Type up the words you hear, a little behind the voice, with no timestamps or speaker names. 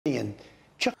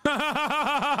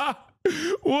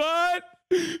What?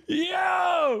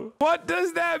 Yo, what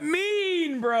does that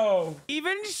mean, bro?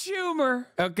 Even Schumer,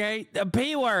 okay, the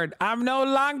P word. I'm no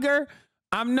longer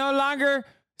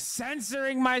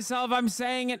censoring myself. I'm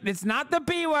saying it. It's not the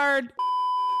P word.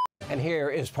 And here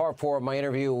is part 4 of my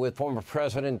interview with former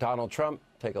President Donald Trump.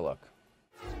 Take a look.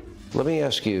 Let me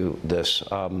ask you this.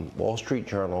 Wall Street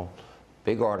Journal,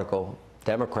 big article.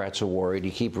 Democrats are worried.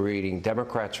 You keep reading.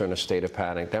 Democrats are in a state of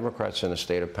panic. Democrats are in a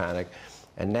state of panic.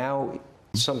 And now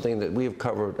something that we have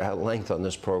covered at length on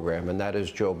this program, and that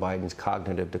is Joe Biden's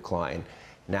cognitive decline.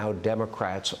 Now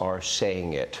Democrats are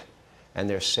saying it, and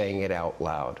they're saying it out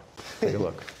loud. Take a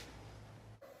look.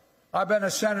 I've been a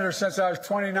senator since I was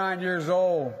 29 years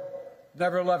old.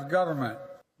 Never left government.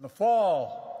 The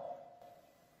fall,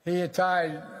 he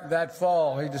decided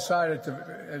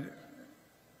to,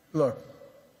 look,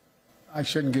 I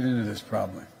shouldn't get into this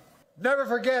probably. Never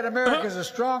forget, America is the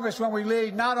strongest when we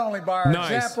lead not only by our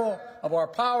example of our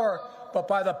power, but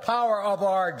by the power of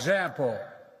our example.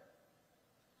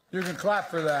 You can clap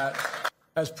for that.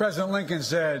 As President Lincoln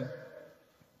said,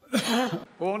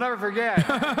 we'll never forget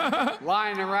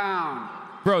lying around.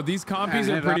 Bro, these compies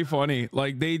are pretty funny.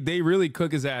 Like, they really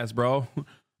cook his ass, bro.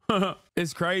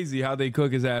 It's crazy how they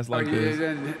cook his ass like this.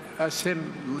 And that's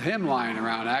him lying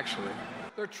around, actually.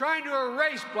 They're trying to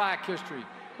erase black history.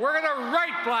 We're going to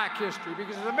write black history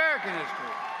because it's American history.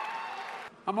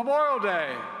 On Memorial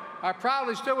Day, I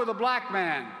proudly stood with a black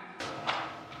man.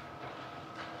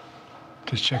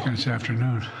 Just checking this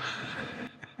afternoon.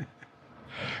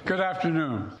 Good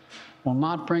afternoon. Will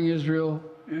not bring Israel,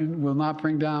 and will not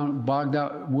bring down,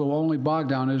 will only bog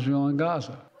down Israel and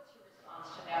Gaza.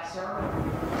 What's your response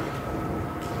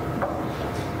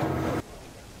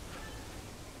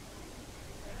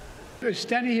to that, sir? Is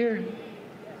Steny here?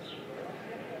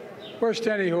 Where's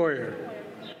Steny Hoyer?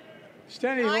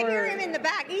 Steny Hoyer. I hear him in the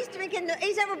back. He's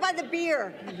over by the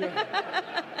beer.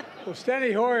 Well,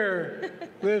 Steny Hoyer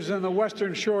lives on the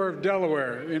western shore of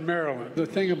Delaware in Maryland. The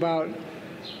thing about,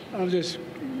 let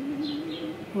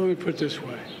me put it this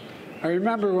way. I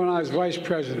remember when I was vice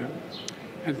president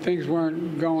and things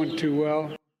weren't going too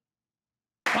well.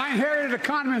 My inherited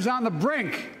economy is on the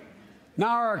brink.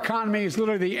 Now our economy is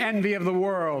literally the envy of the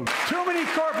world. Too many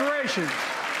corporations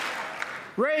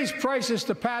raise prices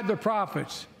to pad their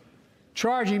profits,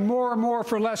 charging more and more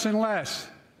for less and less.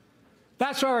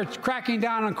 That's why we're cracking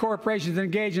down on corporations that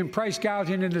engage in price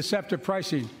gouging and deceptive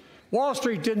pricing. Wall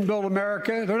Street didn't build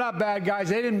America. They're not bad guys.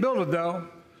 They didn't build it, though.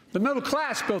 The middle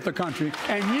class built the country,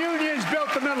 and unions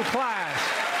built the middle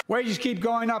class. Wages keep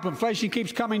going up. Inflation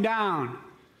keeps coming down.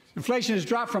 Inflation has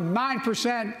dropped from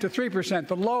 9% to 3%,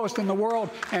 the lowest in the world,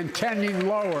 and tending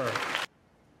lower.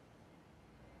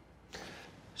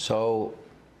 So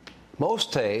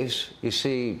most days you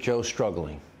see Joe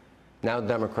struggling. Now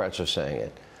Democrats are saying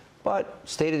it. But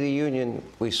State of the Union,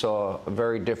 we saw a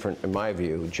very different, in my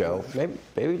view, Joe.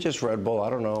 Maybe just Red Bull. I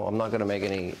don't know. I'm not going to make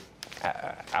any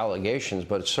allegations,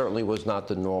 but it certainly was not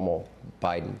the normal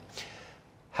Biden.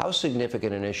 How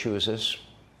significant an issue is this?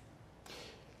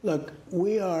 Look,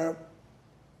 we are...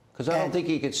 Because I don't think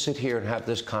he could sit here and have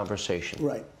this conversation.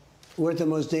 Right. We're at the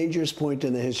most dangerous point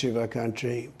in the history of our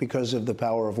country because of the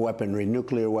power of weaponry,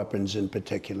 nuclear weapons in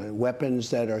particular. Weapons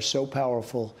that are so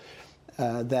powerful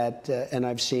and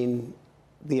I've seen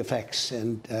the effects.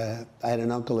 And I had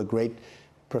an uncle, a great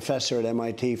professor at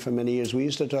MIT for many years. We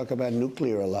used to talk about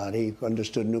nuclear a lot. He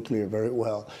understood nuclear very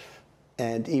well.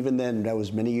 And even then, that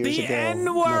was many years ago.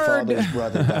 N-word. My father's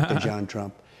brother, Dr. John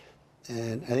Trump.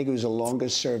 And I think he was the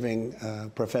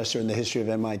longest-serving professor in the history of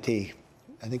MIT.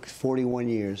 I think 41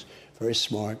 years, very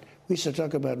smart. We used to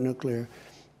talk about nuclear,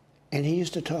 and he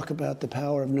used to talk about the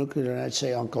power of nuclear, and I'd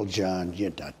say, Uncle John,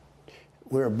 you're not.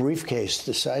 We're a briefcase,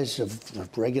 the size of a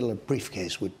regular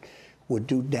briefcase would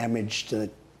do damage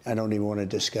that I don't even want to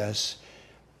discuss.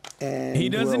 And he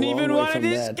doesn't even want to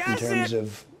discuss in terms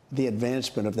of the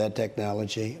advancement of that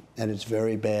technology, and it's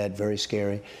very bad, very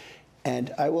scary.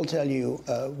 And I will tell you,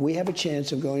 we have a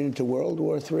chance of going into World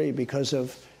War III because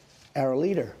of our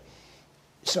leader.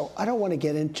 So I don't want to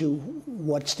get into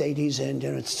what state he's in.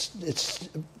 You know, it's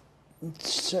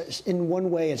in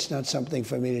one way, it's not something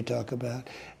for me to talk about.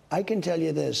 I can tell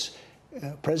you this: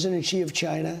 President Xi of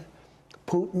China,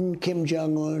 Putin, Kim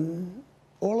Jong-un,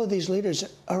 all of these leaders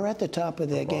are at the top of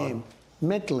their game.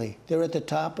 Mentally, they're at the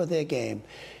top of their game.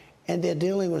 And they're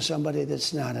dealing with somebody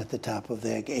that's not at the top of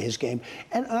his game.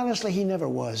 And honestly, he never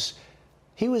was.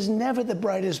 He was never the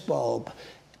brightest bulb.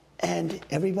 And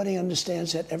everybody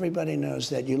understands that. Everybody knows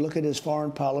that. You look at his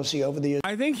foreign policy over the years.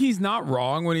 I think he's not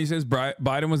wrong when he says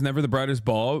Biden was never the brightest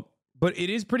bulb. But it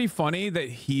is pretty funny that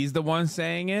he's the one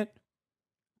saying it.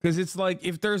 Because it's like,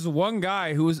 if there's one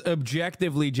guy who is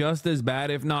objectively just as bad,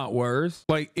 if not worse,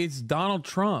 like, it's Donald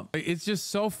Trump. It's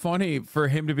just so funny for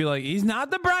him to be like, he's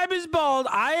not the bribe is bold.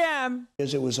 I am.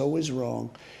 Because it was always wrong.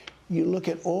 You look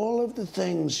at all of the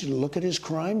things, you look at his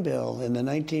crime bill in the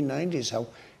 1990s,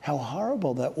 how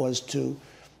horrible that was to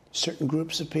certain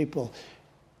groups of people.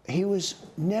 He was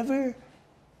never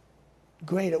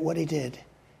great at what he did.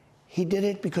 He did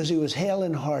it because he was hale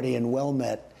and hearty and well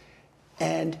met.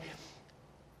 And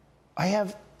I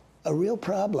have a real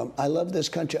problem. I love this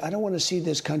country. I don't want to see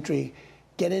this country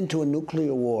get into a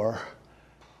nuclear war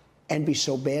and be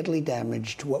so badly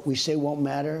damaged. What we say won't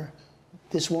matter.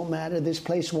 This won't matter. This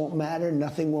place won't matter.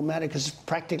 Nothing will matter because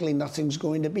practically nothing's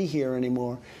going to be here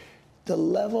anymore. The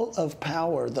level of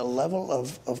power,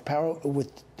 of power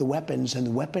with the weapons and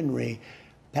the weaponry,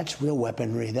 that's real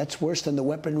weaponry. That's worse than the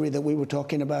weaponry that we were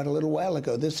talking about a little while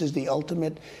ago. This is the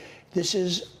ultimate, this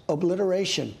is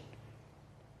obliteration.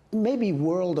 Maybe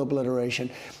world obliteration.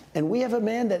 And we have a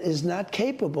man that is not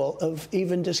capable of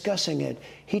even discussing it.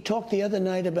 He talked the other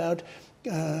night about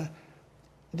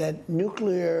that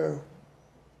nuclear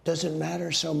doesn't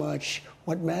matter so much.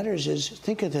 What matters is,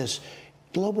 think of this,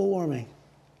 global warming.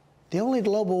 The only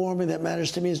global warming that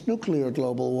matters to me is nuclear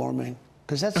global warming,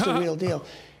 because that's the real deal.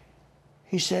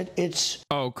 He said it's...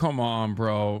 Oh, come on,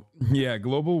 bro. Yeah,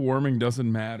 global warming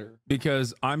doesn't matter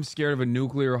because I'm scared of a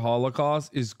nuclear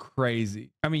holocaust is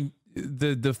crazy. I mean,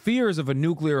 the fears of a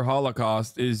nuclear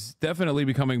holocaust is definitely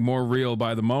becoming more real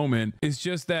by the moment. It's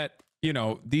just that, you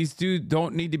know, these dudes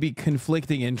don't need to be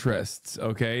conflicting interests,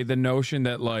 okay? The notion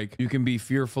that, like, you can be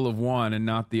fearful of one and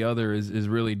not the other is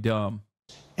really dumb.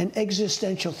 An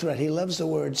existential threat. He loves the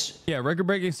words. Yeah,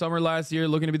 record-breaking summer last year,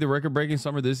 looking to be the record-breaking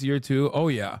summer this year, too. Oh,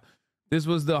 yeah. This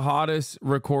was the hottest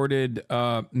recorded,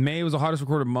 May was the hottest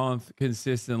recorded month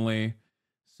consistently.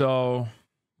 So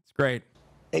it's great.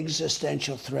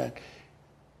 Existential threat.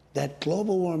 That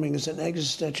global warming is an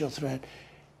existential threat.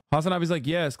 Hasanabi's like,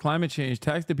 yes, climate change,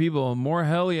 tax the people, more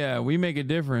hell yeah, we make a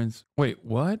difference. Wait,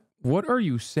 what? What are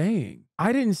you saying?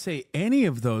 I didn't say any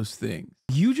of those things.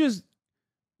 You just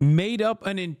made up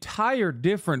an entire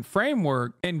different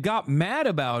framework and got mad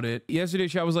about it. Yesterday,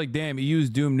 Chad was like, damn, he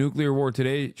used doom nuclear war.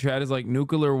 Today, Chad is like,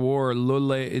 nuclear war,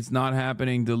 lule, it's not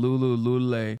happening, delulu,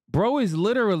 lule. Bro is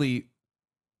literally,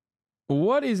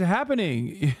 what is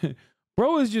happening?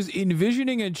 Bro is just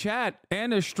envisioning a chat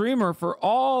and a streamer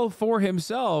for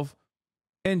himself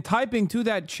and typing to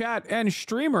that chat and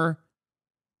streamer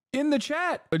in the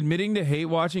chat. Admitting to hate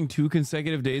watching 2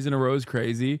 consecutive days in a row is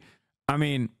crazy. I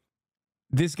mean,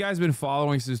 this guy's been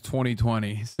following since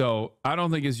 2020, so I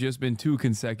don't think it's just been 2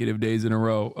 consecutive days in a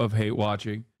row of hate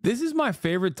watching. This is my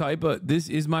favorite type of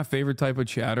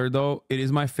chatter, though. It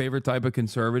is my favorite type of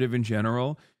conservative in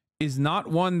general. Is not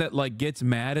one that, like, gets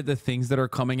mad at the things that are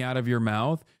coming out of your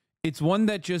mouth. It's one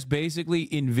that just basically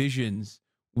envisions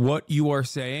what you are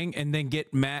saying and then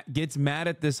gets mad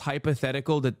at this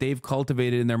hypothetical that they've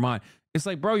cultivated in their mind. It's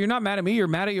like, bro, you're not mad at me. You're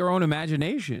mad at your own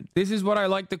imagination. This is what I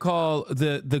like to call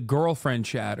the girlfriend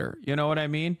chatter. You know what I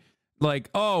mean? Like,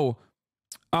 oh,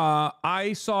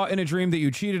 I saw in a dream that you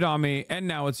cheated on me and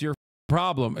now it's your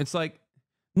problem. It's like,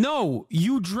 no,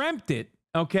 you dreamt it.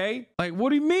 Okay. Like, what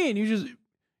do you mean?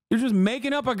 You're just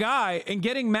making up a guy and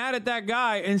getting mad at that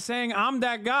guy and saying, I'm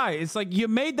that guy. It's like, you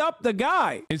made up the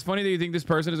guy. It's funny that you think this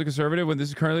person is a conservative when this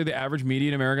is currently the average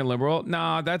median American liberal.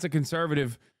 Nah, that's a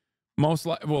conservative.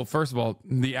 Well, first of all,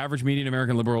 the average median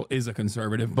American liberal is a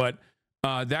conservative, but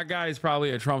that guy is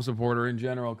probably a Trump supporter in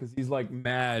general because he's like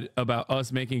mad about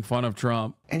us making fun of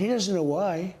Trump. And he doesn't know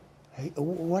why.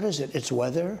 What is it? It's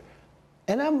weather.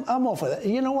 And I'm all for that.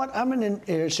 You know what? I'm in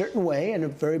a certain way, in a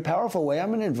very powerful way,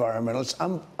 I'm an environmentalist.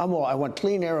 I want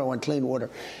clean air, I want clean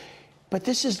water. But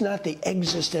this is not the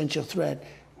existential threat.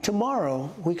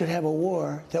 Tomorrow, we could have a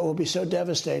war that will be so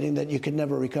devastating that you could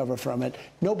never recover from it.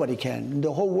 Nobody can.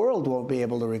 The whole world won't be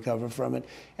able to recover from it.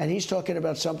 And he's talking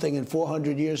about something in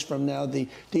 400 years from now, the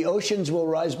oceans will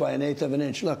rise by 1/8 of an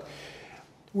inch. Look,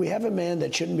 we have a man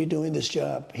that shouldn't be doing this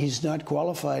job. He's not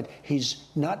qualified. He's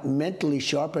not mentally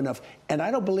sharp enough. And I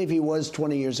don't believe he was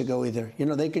 20 years ago either. You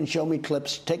know, they can show me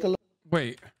clips. Take a look.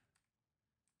 Wait.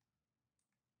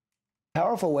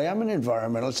 Powerful way. I'm an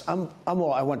environmentalist. I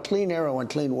want clean air. I want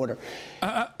clean water.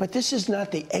 But this is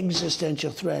not the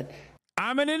existential threat.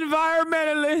 I'm an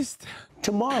environmentalist.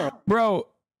 Tomorrow. Bro,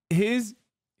 his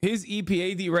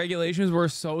EPA deregulations were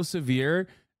so severe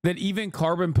that even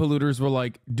carbon polluters were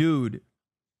like, dude,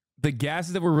 the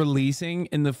gases that we're releasing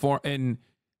in the and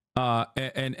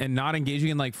not engaging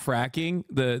in like fracking,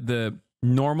 the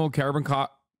normal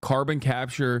carbon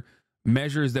capture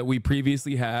measures that we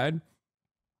previously had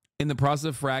in the process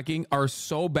of fracking are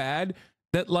so bad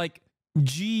that like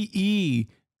GE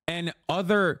and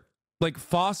other like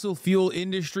fossil fuel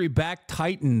industry backed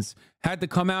titans had to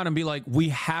come out and be like, we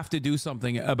have to do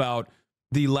something about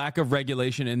the lack of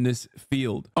regulation in this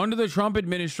field. Under the Trump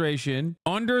administration,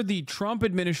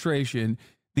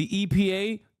 the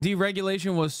EPA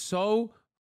deregulation was so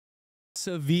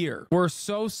severe,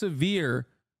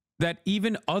 that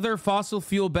even other fossil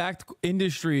fuel backed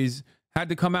industries had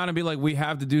to come out and be like, we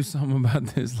have to do something about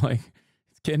this. Like,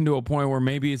 it's getting to a point where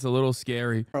maybe it's a little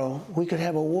scary. We could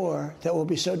have a war that will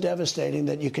be so devastating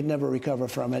that you could never recover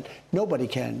from it. Nobody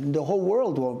can. The whole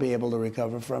world won't be able to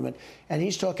recover from it. And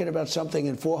he's talking about something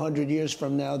in 400 years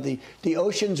from now, the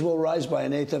oceans will rise by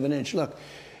 1/8 of an inch. Look,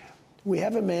 we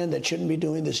have a man that shouldn't be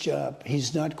doing this job.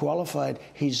 He's not qualified.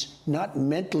 He's not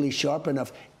mentally sharp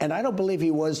enough. And I don't believe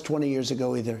he was 20 years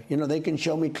ago either. You know, they can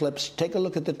show me clips. Take a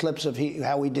look at the clips of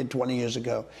how he did 20 years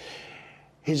ago.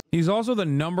 He's also the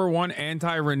 #1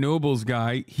 anti-renewables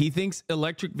guy. He thinks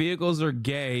electric vehicles are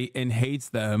gay and hates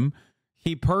them.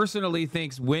 He personally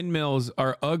thinks windmills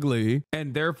are ugly,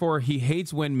 and therefore he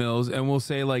hates windmills and will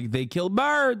say, like, they kill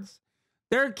birds.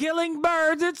 They're killing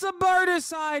birds. It's a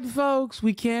birdicide, folks.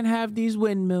 We can't have these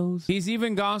windmills. He's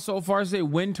even gone so far as to say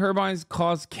wind turbines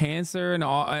cause cancer and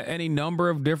any number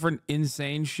of different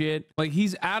insane shit. Like,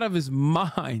 he's out of his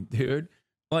mind, dude.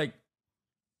 Like,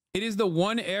 it is the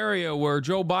one area where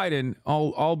Joe Biden,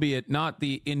 albeit not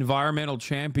the environmental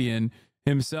champion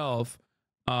himself,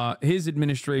 his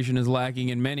administration is lacking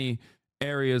in many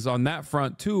areas on that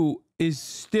front too, is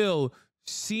still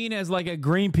seen as like a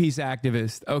Greenpeace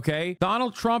activist, okay?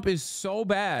 Donald Trump is so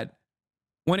bad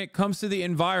when it comes to the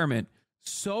environment,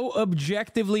 so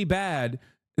objectively bad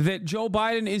that Joe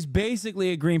Biden is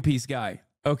basically a Greenpeace guy,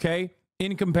 okay?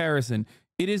 In comparison,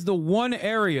 it is the one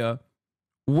area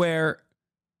where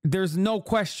there's no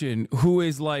question who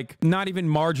is like not even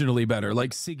marginally better,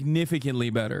 like significantly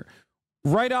better.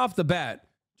 Right off the bat,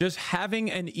 just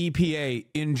having an EPA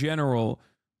in general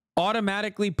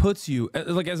automatically puts you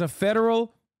like as a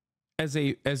federal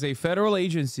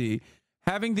agency,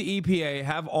 having the EPA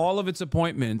have all of its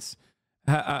appointments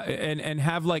and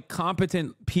have like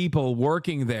competent people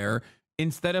working there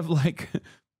instead of like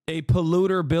a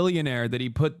polluter billionaire that he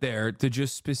put there to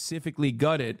just specifically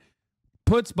gut it,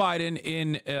 puts Biden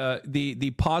in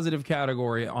the positive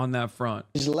category on that front.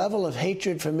 His level of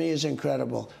hatred for me is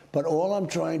incredible, but all I'm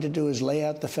trying to do is lay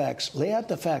out the facts. Lay out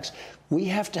the facts. We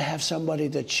have to have somebody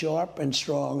that's sharp and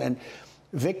strong. And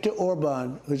Viktor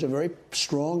Orban, who's a very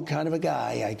strong kind of a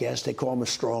guy, I guess they call him a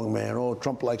strong man. Oh,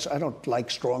 Trump likes, I don't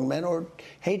like strong men or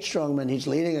hate strong men. He's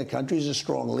leading a country. He's a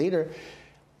strong leader.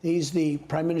 He's the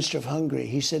prime minister of Hungary.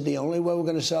 He said the only way we're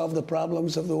going to solve the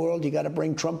problems of the world, you got to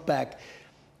bring Trump back.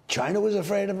 China was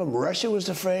afraid of him. Russia was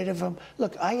afraid of him.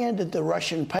 Look, I ended the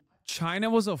Russian... China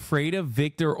was afraid of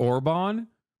Viktor Orban.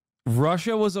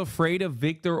 Russia was afraid of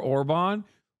Viktor Orban.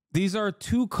 These are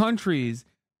two countries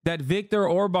that Viktor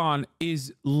Orban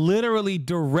is literally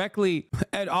directly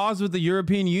at odds with the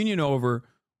European Union over.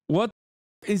 What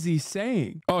is he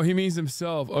saying? Oh, he means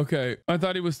himself. Okay. I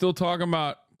thought he was still talking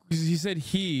about... He said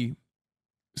he...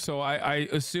 So I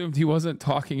assumed he wasn't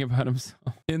talking about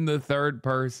himself in the third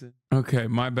person. Okay,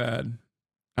 my bad.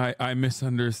 I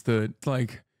misunderstood.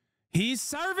 Like, he's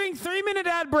serving 3-minute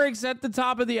ad breaks at the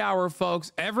top of the hour,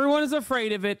 folks. Everyone is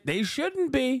afraid of it. They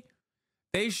shouldn't be.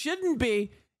 They shouldn't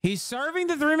be. He's serving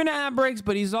the 3-minute ad breaks,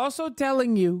 but he's also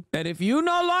telling you that if you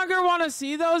no longer want to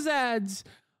see those ads,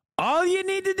 all you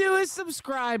need to do is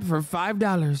subscribe for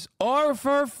 $5 or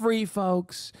for free,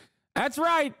 folks. That's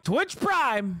right, Twitch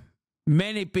Prime.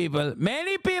 Many people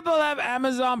have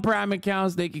Amazon Prime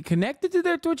accounts. They can connect it to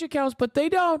their Twitch accounts, but they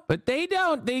don't.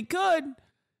 They could.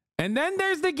 And then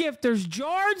there's the gifters.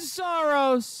 George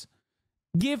Soros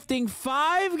gifting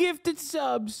 5 gifted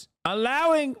subs,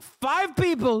 allowing 5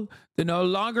 people to no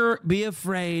longer be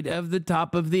afraid of the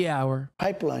top of the hour.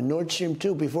 Pipeline, Nord Stream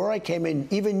 2. Before I came in,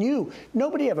 even you,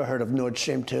 nobody ever heard of Nord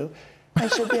Stream 2. I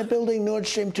said, they're building Nord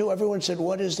Stream 2. Everyone said,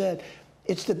 what is that?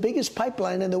 It's the biggest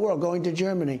pipeline in the world going to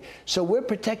Germany. So we're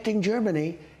protecting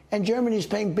Germany, and Germany's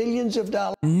paying billions of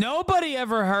dollars. Nobody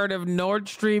ever heard of Nord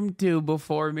Stream 2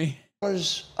 before me.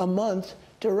 A month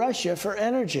to Russia for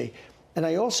energy. And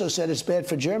I also said it's bad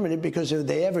for Germany because if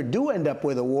they ever do end up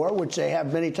with a war, which they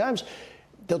have many times,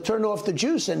 they'll turn off the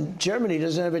juice and Germany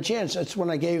doesn't have a chance. That's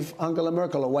when I gave Angela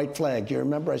Merkel a white flag. You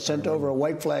remember I sent over a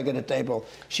white flag at a table.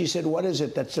 She said, what is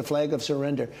it? That's the flag of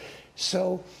surrender.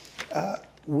 So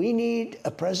we need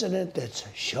a president that's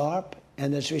sharp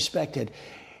and that's respected.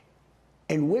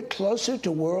 And we're closer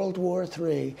to World War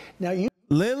III. Now,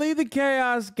 Lily the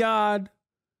Chaos God,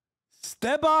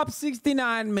 Step Up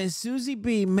 69, Miss Susie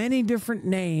B, many different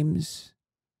names.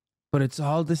 but it's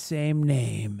all the same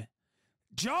name.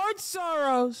 George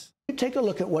Soros. You take a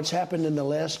look at what's happened in the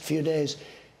last few days.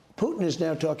 Putin is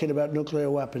now talking about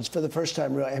nuclear weapons for the first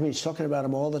time. I mean, he's talking about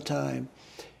them all the time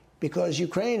because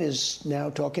Ukraine is now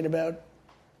talking about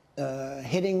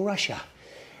hitting Russia.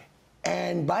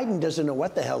 And Biden doesn't know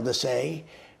what the hell to say.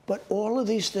 But all of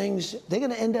these things, they're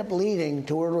going to end up leading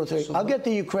to World War III. I'll get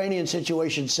the Ukrainian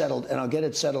situation settled, and I'll get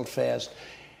it settled fast.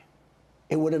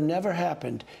 It would have never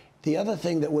happened. The other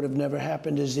thing that would have never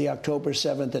happened is the October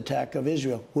 7th attack of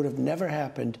Israel. Would have never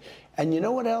happened. And you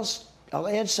know what else? I'll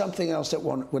add something else that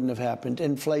wouldn't have happened.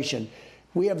 Inflation.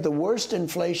 We have the worst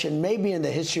inflation maybe in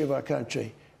the history of our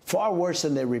country. Far worse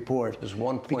than they report. There's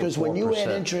 1.4%. Because when you add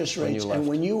interest rates and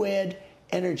when you add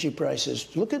energy prices,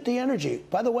 look at the energy.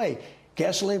 By the way,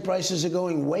 gasoline prices are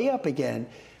going way up again.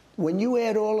 When you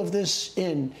add all of this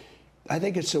in, I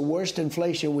think it's the worst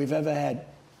inflation we've ever had.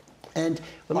 And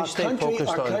our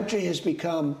country has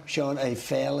become, Sean, a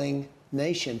failing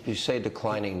nation. You say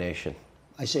declining nation.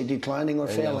 I say declining or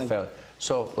failing.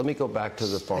 So let me go back to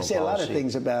the foreign policy. I say a lot of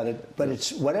things about it, but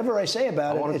it's whatever I say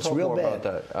about it, it's real bad.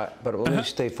 About that. But let me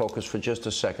stay focused for just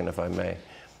a second, if I may,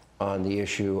 on the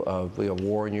issue of we have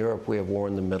war in Europe, we have war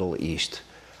in the Middle East.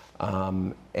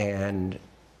 And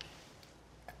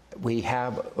we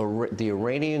have the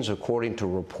Iranians, according to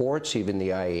reports, even the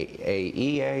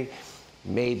IAEA,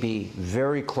 may be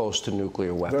very close to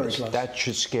nuclear weapons. That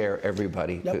should scare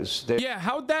everybody. Yeah,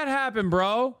 how'd that happen,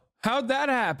 bro? How'd that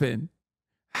happen?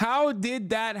 How did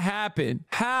that happen?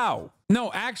 How?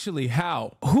 No, actually,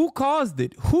 how? Who caused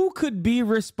it? Who could be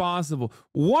responsible?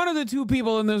 One of the two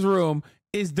people in this room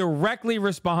is directly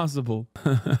responsible.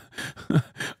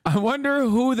 I wonder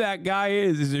who that guy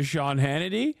is. Is it Sean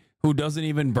Hannity, who doesn't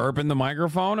even burp in the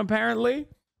microphone, apparently?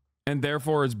 And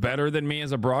therefore is better than me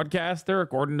as a broadcaster,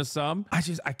 according to some.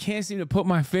 I can't seem to put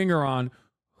my finger on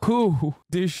who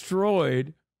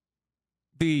destroyed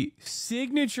the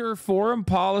signature foreign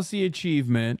policy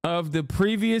achievement of the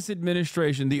previous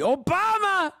administration, the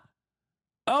Obama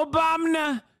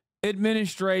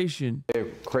administration. They're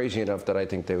crazy enough that I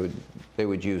think they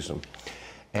would use them.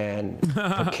 And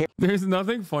there's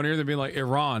nothing funnier than being like,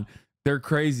 Iran, they're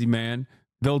crazy, man.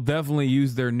 They'll definitely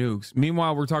use their nukes.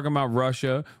 Meanwhile, we're talking about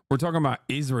Russia. We're talking about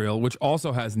Israel, which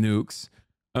also has nukes.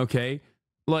 Okay.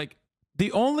 Like,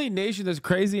 the only nation that's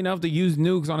crazy enough to use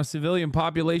nukes on a civilian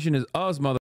population is us,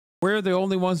 mother. We're the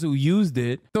only ones who used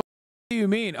it. So what do you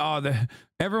mean? Oh,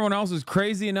 everyone else is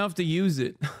crazy enough to use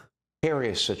it.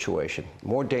 Scariest situation.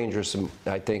 More dangerous,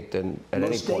 I think, than at any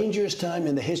point. Most dangerous time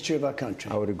in the history of our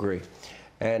country. I would agree.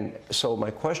 And so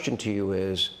my question to you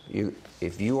is,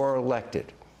 if you are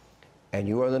elected, and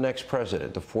you are the next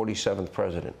president, the 47th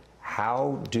president,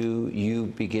 how do you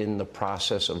begin the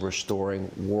process of restoring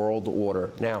world order?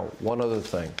 Now, one other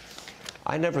thing.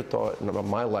 I never thought in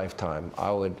my lifetime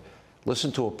I would listen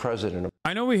to a president.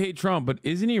 I know we hate Trump, but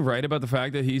isn't he right about the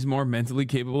fact that he's more mentally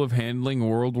capable of handling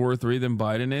World War III than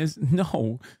Biden is?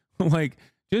 No. Like,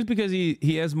 just because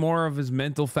he has more of his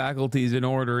mental faculties in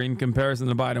order in comparison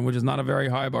to Biden, which is not a very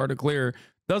high bar to clear,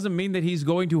 doesn't mean that he's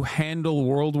going to handle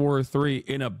World War III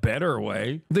in a better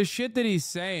way. The shit that he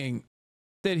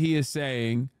is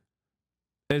saying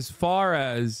as far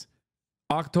as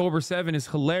October 7 is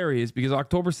hilarious because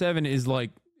October 7 is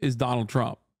Donald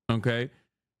Trump, okay?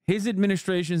 His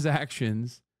administration's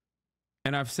actions,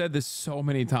 and I've said this so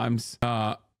many times,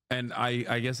 and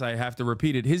I guess I have to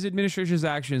repeat it. His administration's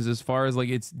actions as far as like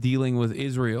it's dealing with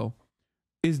Israel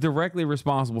is directly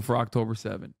responsible for October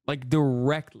 7. Like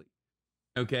directly.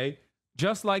 Okay,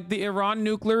 just like the Iran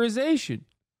nuclearization.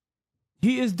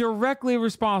 He is directly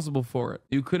responsible for it.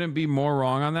 You couldn't be more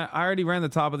wrong on that. I already ran the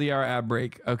top of the hour ad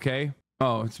break, okay?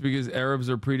 Oh, it's because Arabs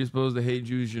are predisposed to hate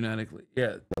Jews genetically.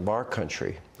 Yeah. Of our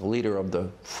country, the leader of the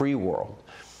free world,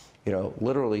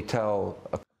 literally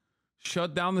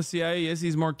shut down the CIA. Yes,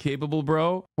 he's more capable,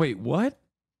 bro. Wait, what?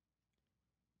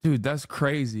 Dude, that's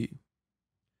crazy.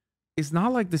 It's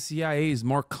not like the CIA is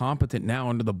more competent now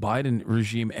under the Biden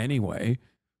regime anyway.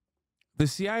 The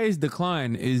CIA's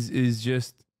decline is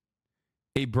just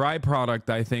a byproduct,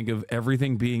 I think, of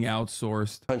everything being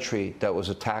outsourced. Country that was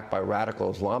attacked by radical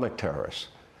Islamic terrorists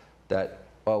that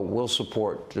will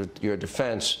support your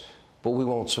defense, but we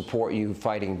won't support you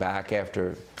fighting back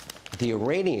after the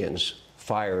Iranians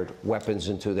fired weapons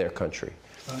into their country.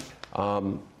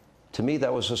 Right. To me,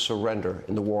 that was a surrender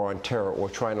in the war on terror, or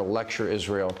trying to lecture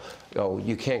Israel,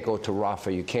 you can't go to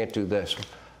Rafah, you can't do this.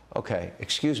 Okay,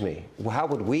 excuse me, how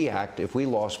would we act if we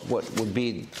lost what would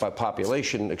be, by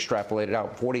population extrapolated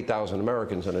out, 40,000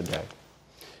 Americans in a day?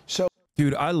 So,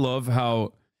 dude, I love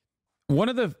how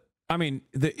the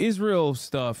Israel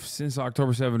stuff since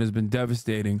October 7 has been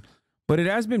devastating, but it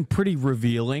has been pretty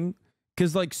revealing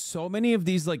because like so many of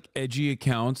these like edgy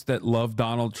accounts that love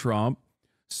Donald Trump,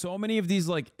 so many of these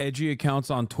like edgy accounts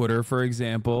on Twitter, for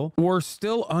example, were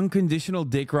still unconditional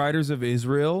dick riders of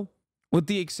Israel, with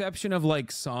the exception of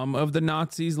like some of the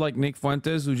Nazis like Nick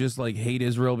Fuentes who just like hate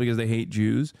Israel because they hate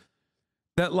Jews,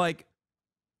 that like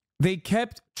they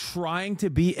kept trying to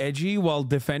be edgy while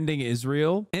defending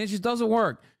Israel, and it just doesn't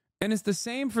work. And it's the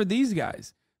same for these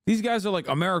guys. These guys are like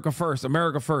America first,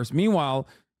 America first. Meanwhile,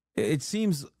 it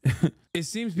seems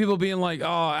people being like,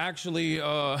 oh, actually,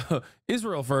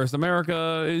 Israel first,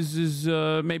 America is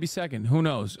maybe second. Who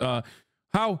knows?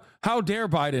 How dare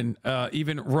Biden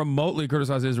even remotely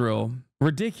criticize Israel?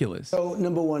 Ridiculous. So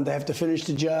number one, they have to finish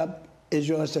the job.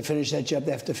 Israel has to finish that job.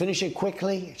 They have to finish it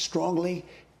quickly, strongly,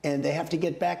 and they have to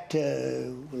get back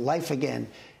to life again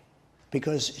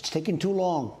because it's taking too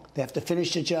long. They have to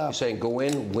finish the job. You're saying go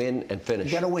in, win, and finish.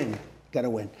 You gotta win. Gotta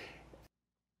win.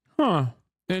 Huh.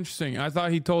 Interesting. I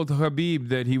thought he told Habib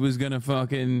that he was gonna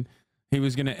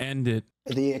end it.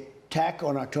 The attack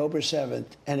on October 7th,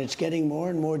 and it's getting more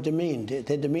and more demeaned.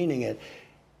 They're demeaning it.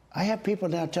 I have people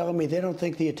now telling me they don't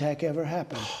think the attack ever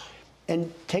happened.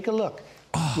 And take a look.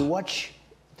 You watch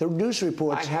the news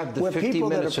reports I have the where 50 people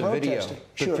that are minutes of video. protesting.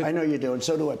 Sure, I know you do, and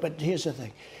so do I. But here's the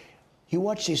thing. You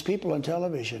watch these people on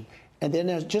television, and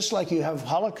then just like you have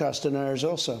Holocaust deniers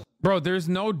also. Bro, there is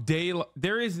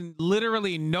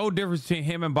literally no difference between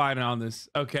him and Biden on this,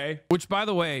 okay? Which, by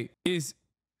the way, is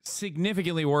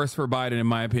significantly worse for Biden, in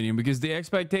my opinion, because the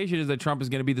expectation is that Trump is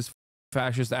going to be this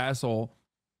fascist asshole.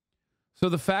 So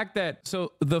the fact that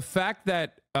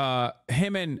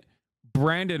him and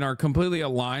Brandon are completely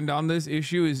aligned on this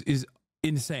issue is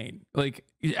insane. Like,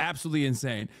 absolutely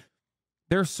insane.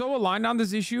 They're so aligned on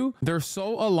this issue.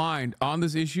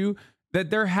 That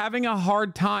they're having a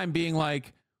hard time being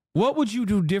like, what would you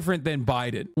do different than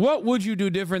Biden? What would you do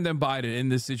different than Biden in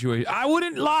this situation? I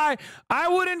wouldn't lie. I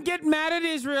wouldn't get mad at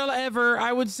Israel ever.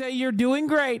 I would say you're doing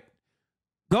great.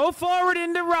 Go forward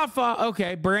into Rafah.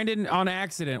 Okay, Brandon on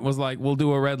accident was like, we'll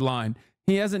do a red line.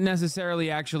 He hasn't necessarily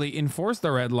actually enforced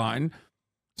the red line.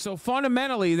 So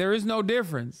fundamentally, there is no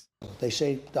difference. They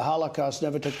say the Holocaust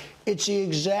never took. It's the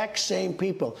exact same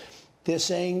people. They're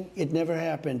saying it never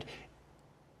happened.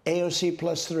 AOC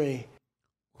 +3.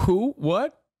 Who?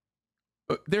 What?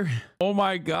 Oh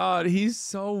my God, he's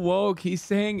so woke. He's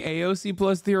saying AOC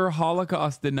 +3 are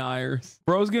Holocaust deniers.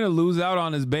 Bro's gonna lose out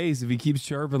on his base if he keeps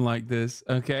chirping like this,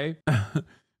 okay?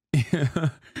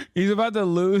 He's about to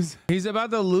lose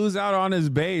out on his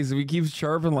base if he keeps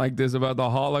chirping like this about the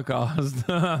Holocaust.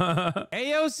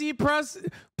 AOC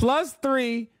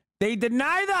 +3, they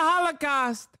deny the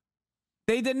Holocaust.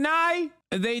 They deny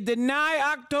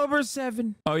October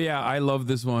 7. Oh yeah, I love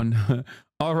this one.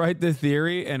 I'll write the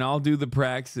theory and I'll do the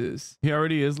praxis. He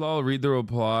already is, I'll read the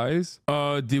replies.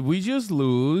 Did we just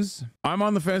lose? I'm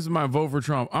on the fence with my vote for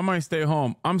Trump. I might stay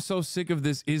home. I'm so sick of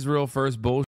this Israel first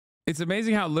bullshit. It's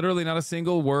amazing how literally not a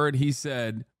single word he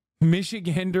said.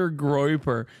 Michigander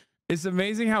Groiper. It's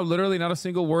amazing how literally not a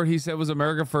single word he said was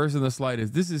America first in the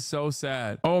slightest. This is so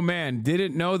sad. Oh man,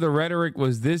 didn't know the rhetoric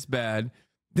was this bad.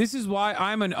 This is why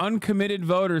I'm an uncommitted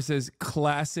voter, says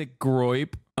classic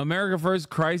Groip. America first,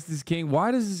 Christ is king.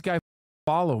 Why does this guy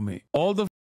follow me? All the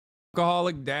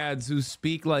alcoholic dads who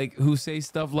who say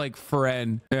stuff like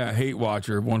friend. Yeah, hate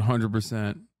watcher,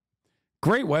 100%.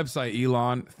 Great website,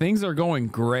 Elon. Things are going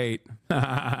great.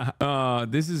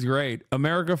 This is great.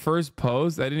 America first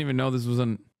post. I didn't even know this was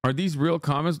are these real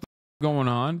comments going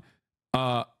on?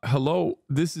 Hello,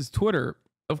 this is Twitter.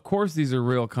 Of course these are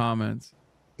real comments.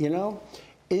 You know,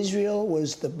 Israel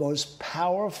was the most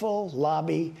powerful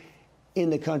lobby in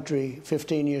the country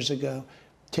 15 years ago.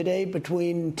 Today,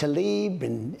 between Tlaib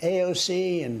and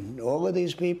AOC and all of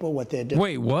these people, what they're doing.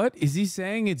 Wait, what? Is he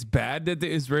saying it's bad that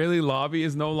the Israeli lobby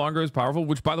is no longer as powerful?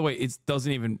 Which, by the way, it's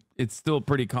still a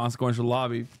pretty consequential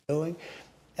lobby.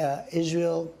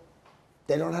 Israel,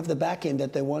 they don't have the backing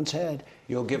that they once had.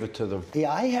 You'll give it to them.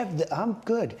 Yeah, I'm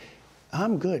good.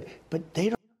 But they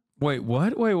don't. Wait,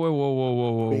 what?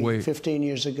 Wait. 15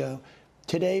 years ago.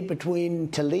 Today, between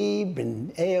Tlaib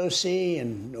and AOC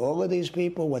and all of these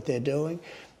people, what they're doing,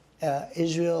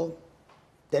 Israel,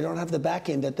 they don't have the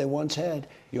backing that they once had.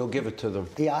 You'll give it to them.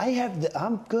 Yeah,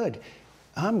 I'm good.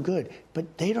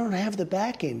 But they don't have the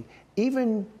backing.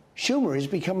 Even Schumer has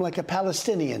become like a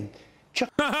Palestinian.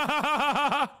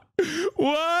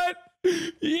 What?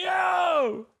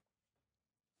 Yo!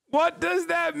 What does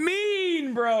that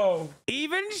mean, bro?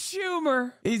 Even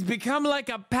Schumer, he's become like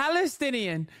a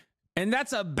Palestinian. And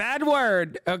that's a bad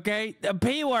word, okay? A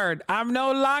P word. I'm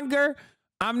no longer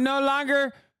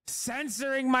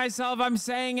censoring myself. I'm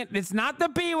saying it. It's not the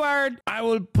B word. I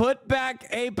will put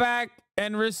back AIPAC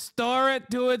and restore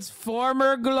it to its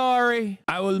former glory.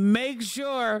 I will make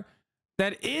sure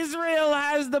that Israel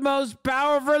has the most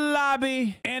powerful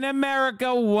lobby in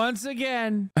America once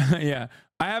again. Yeah.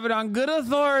 I have it on good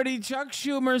authority. Chuck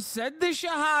Schumer said the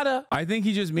Shahada. I think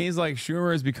he just means like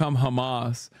Schumer has become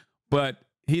Hamas, but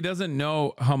he doesn't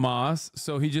know Hamas.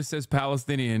 So he just says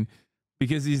Palestinian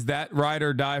because he's that ride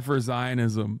or die for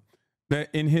Zionism. That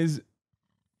in his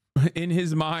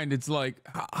mind, it's like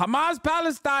Hamas,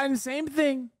 Palestine, same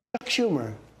thing. Chuck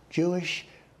Schumer, Jewish,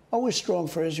 always strong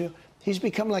for Israel. He's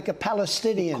become like a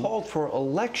Palestinian. Called for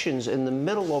elections in the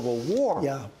middle of a war.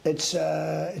 Yeah, it's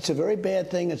a very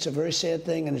bad thing. It's a very sad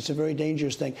thing, and it's a very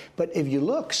dangerous thing. But if you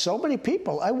look, so many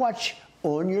people I watch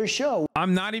on your show.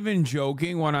 I'm not even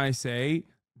joking when I say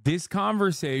this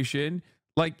conversation,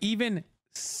 like even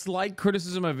slight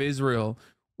criticism of Israel,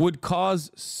 would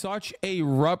cause such a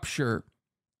rupture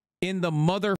in the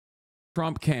mother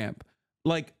Trump camp,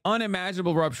 like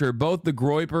unimaginable rupture. Both the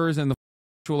Groypers and the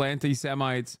actual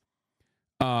anti-Semites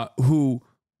who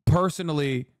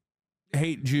personally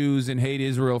hate Jews and hate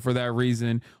Israel for that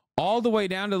reason, all the way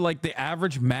down to like the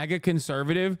average MAGA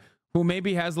conservative who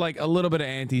maybe has like a little bit of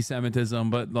anti-Semitism,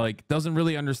 but like doesn't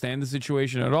really understand the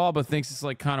situation at all, but thinks it's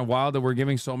like kind of wild that we're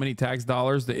giving so many tax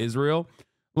dollars to Israel.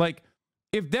 Like,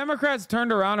 if Democrats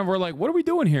turned around and were like, what are we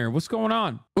doing here? What's going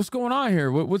on? What's going on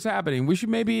here? What's happening? We should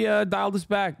maybe dial this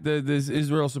back, this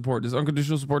Israel support, this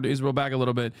unconditional support to Israel back a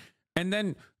little bit. And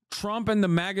then Trump and the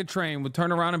MAGA train would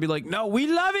turn around and be like, no, we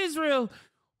love Israel.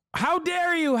 How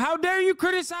dare you? How dare you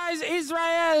criticize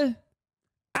Israel?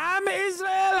 I'm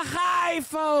Israel high,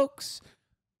 folks.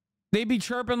 They'd be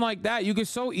chirping like that. You could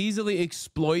so easily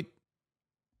exploit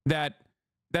that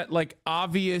like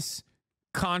obvious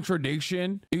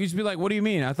contradiction. You could just be like, what do you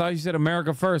mean? I thought you said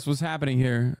America first. What's happening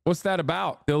here? What's that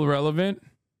about? Still relevant?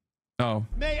 Oh.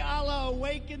 May Allah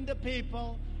awaken the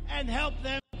people and help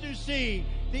them to see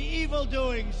the evil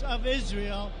doings of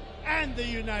Israel and the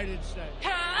United States. It's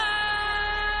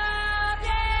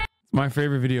my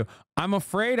favorite video. I'm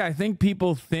afraid I think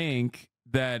people think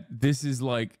that this is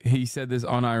like he said this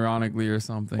unironically or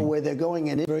something. Where they're going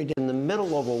in the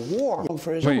middle of a war.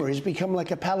 For Israel, he's become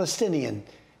like a Palestinian.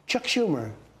 Chuck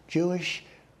Schumer, Jewish,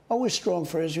 always strong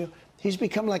for Israel. He's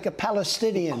become like a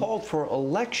Palestinian. Called for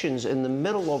elections in the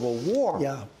middle of a war.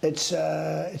 Yeah, it's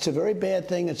a very bad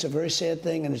thing. It's a very sad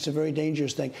thing, and it's a very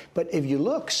dangerous thing. But if you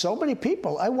look, so many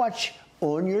people I watch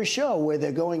on your show where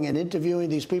they're going and interviewing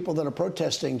these people that are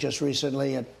protesting just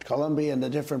recently at Columbia and the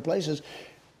different places.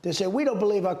 They say, we don't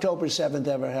believe October 7th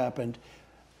ever happened.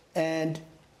 And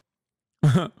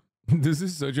this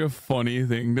is such a funny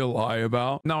thing to lie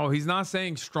about. No, he's not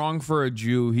saying strong for a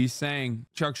Jew. He's saying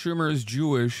Chuck Schumer is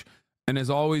Jewish and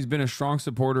has always been a strong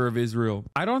supporter of Israel.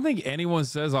 I don't think anyone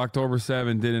says October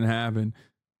 7th didn't happen.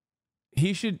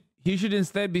 He should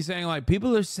instead be saying like,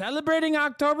 people are celebrating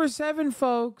October 7th,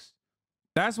 folks.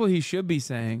 That's what he should be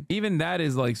saying. Even that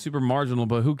is like super marginal,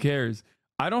 but who cares?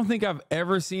 I don't think I've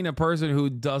ever seen a person who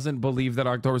doesn't believe that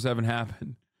October 7th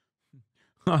happened.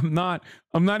 I'm not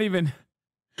even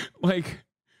like,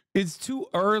 it's too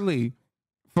early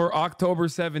for October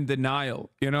 7th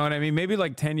denial. You know what I mean? Maybe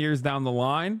like 10 years down the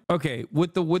line. Okay,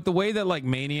 with the way that like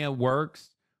mania works,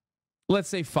 let's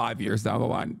say 5 years down the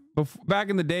line. Back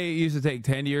in the day, it used to take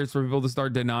 10 years for people to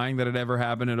start denying that it ever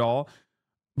happened at all.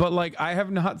 But like, I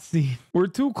have not seen, we're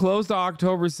too close to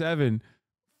October 7th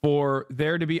for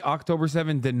there to be October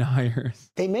 7th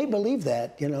deniers. They may believe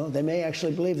that, you know, they may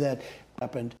actually believe that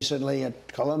happened recently at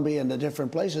Columbia and the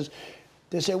different places.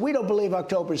 They say, we don't believe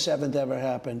October 7th ever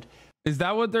happened. Is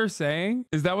that what they're saying?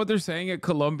 Is that what they're saying at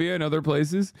Columbia and other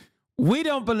places? We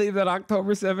don't believe that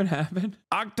October 7th happened.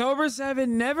 October 7th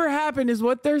never happened is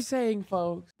what they're saying,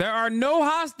 folks. There are no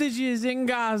hostages in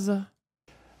Gaza.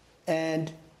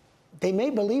 And they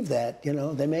may believe that, you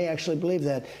know, they may actually believe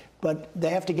that, but they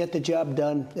have to get the job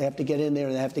done. They have to get in there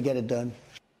and they have to get it done.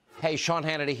 Hey, Sean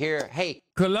Hannity here. Hey.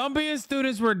 Columbia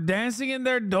students were dancing in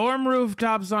their dorm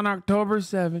rooftops on October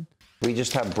 7th. We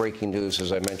just have breaking news,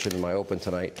 as I mentioned in my open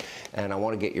tonight, and I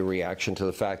want to get your reaction to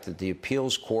the fact that the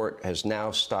appeals court has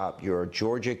now stopped your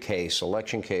Georgia case,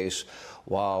 election case,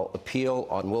 while appeal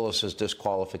on Willis's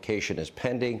disqualification is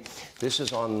pending. This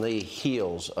is on the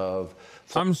heels of...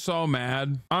 I'm so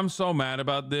mad. I'm so mad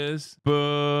about this.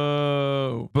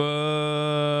 Boo.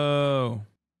 Boo.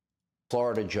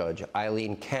 Florida judge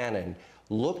Eileen Cannon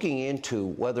looking into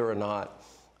whether or not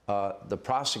the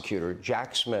prosecutor,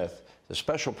 Jack Smith, the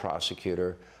special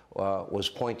prosecutor, was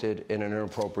pointed in an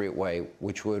inappropriate way,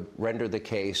 which would render the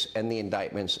case and the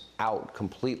indictments out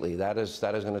completely. That is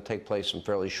going to take place in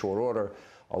fairly short order.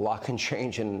 a lot can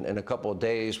change in a couple of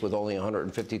days with only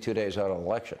 152 days out of an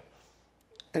election.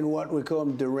 And what we call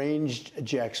him deranged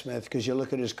Jack Smith, because you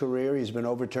look at his career, he's been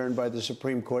overturned by the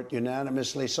Supreme Court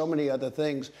unanimously, so many other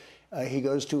things. He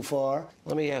goes too far.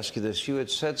 Let me ask you this. You had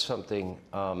said something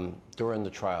during the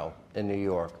trial in New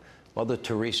York. Mother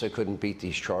Teresa couldn't beat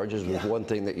these charges was one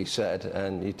thing that you said,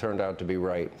 and you turned out to be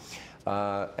right.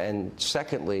 And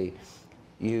secondly,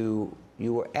 you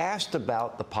were asked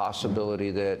about the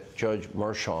possibility that Judge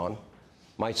Merchan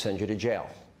might send you to jail.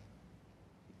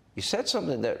 You said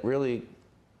something that really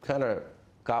kind of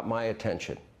got my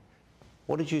attention.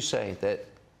 What did you say? That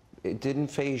it didn't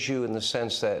faze you in the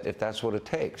sense that if that's what it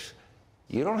takes,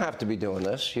 you don't have to be doing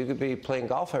this. You could be playing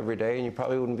golf every day and you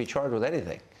probably wouldn't be charged with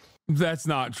anything. That's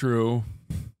not true.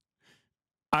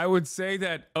 I would say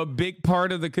that a big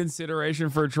part of the consideration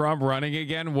for Trump running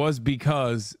again was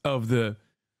because of the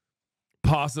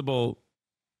possible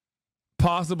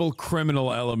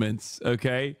criminal elements,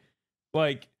 okay?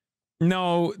 Like,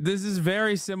 no, this is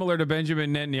very similar to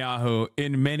Benjamin Netanyahu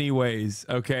in many ways,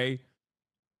 okay?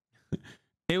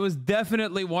 It was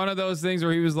definitely one of those things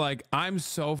where he was like, I'm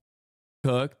so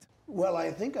cooked. Well,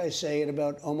 I think I say it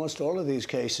about almost all of these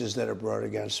cases that are brought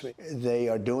against me. They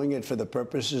are doing it for the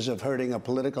purposes of hurting a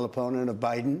political opponent of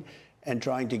Biden and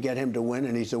trying to get him to win,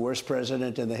 and he's the worst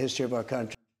president in the history of our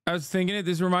country. I was thinking it.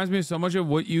 This reminds me so much of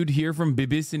what you'd hear from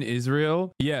Bibis in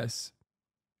Israel. Yes.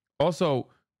 Also,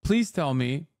 please tell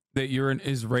me that you're an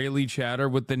Israeli chatter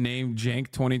with the name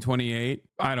Jank 2028.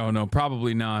 I don't know.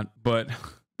 Probably not. But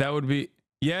that would be...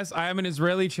 Yes, I am an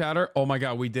Israeli chatter. Oh my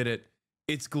God, we did it.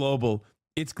 It's global.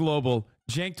 It's global.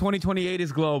 Jank 2028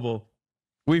 is global.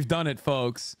 We've done it,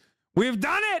 folks. We've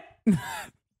done it!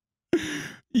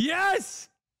 Yes!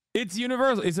 It's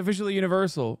universal. It's officially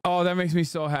universal. Oh, that makes me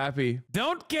so happy.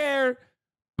 Don't care.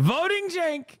 Voting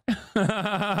Jank.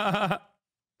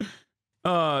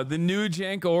 The new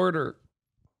Jank order.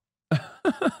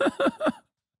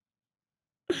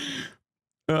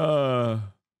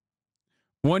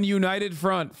 One united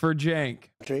front for Jank.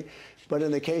 But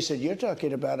in the case that you're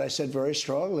talking about, I said very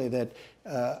strongly that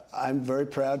I'm very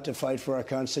proud to fight for our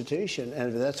Constitution.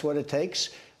 And if that's what it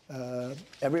takes,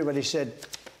 everybody said,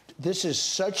 this is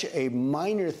such a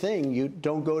minor thing. You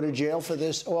don't go to jail for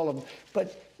this, all of them.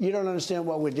 But you don't understand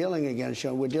what we're dealing against,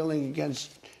 Sean. We're dealing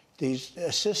against a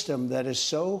system that is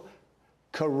so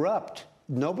corrupt.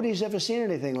 Nobody's ever seen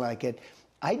anything like it.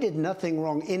 I did nothing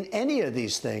wrong in any of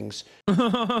these things.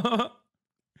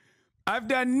 I've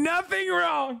done nothing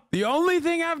wrong. The only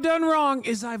thing I've done wrong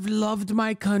is I've loved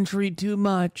my country too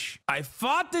much. I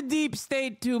fought the deep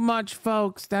state too much,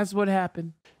 folks. That's what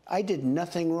happened. I did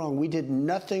nothing wrong. We did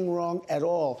nothing wrong at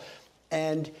all.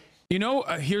 And you know,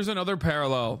 here's another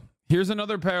parallel. Here's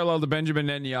another parallel to Benjamin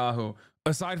Netanyahu.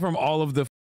 Aside from all of the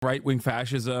right-wing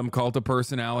fascism, cult of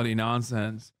personality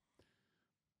nonsense,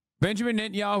 Benjamin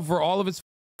Netanyahu, for all of his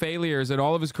failures and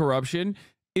all of his corruption,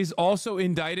 is also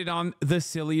indicted on the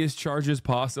silliest charges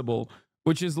possible,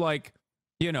 which is like,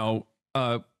 you know,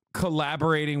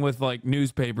 collaborating with like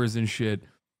newspapers and shit.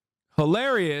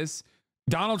 Hilarious.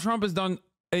 Donald Trump has done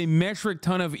a metric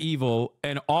ton of evil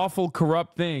and awful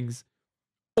corrupt things,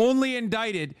 only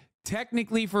indicted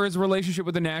technically for his relationship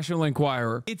with the National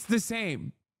Enquirer. It's the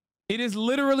same. It is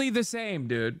literally the same,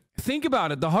 dude. Think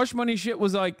about it. The hush money shit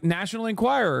was like National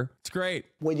Enquirer. It's great.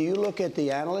 When you look at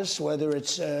the analysts, whether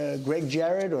it's Greg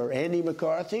Jarrett or Andy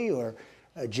McCarthy or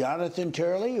Jonathan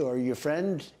Turley or your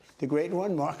friend, the great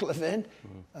one, Mark Levin,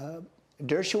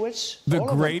 Dershowitz, the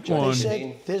great one. They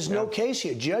said there's no case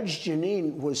here. Judge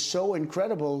Janine was so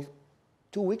incredible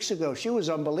 2 weeks ago. She was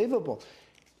unbelievable.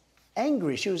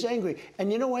 Angry. She was angry.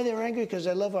 And you know why they're angry? Because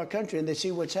they love our country and they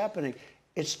see what's happening.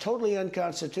 It's totally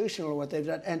unconstitutional what they've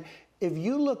done. And if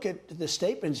you look at the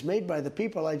statements made by the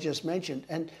people I just mentioned,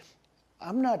 and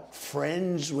I'm not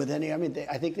friends with any, I mean,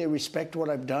 I think they respect what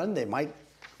I've done. They might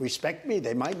respect me.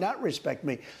 They might not respect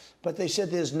me. But they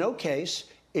said there's no case.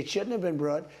 It shouldn't have been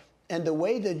brought. And the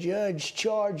way the judge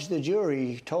charged the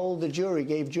jury, told the jury,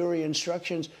 gave jury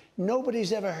instructions,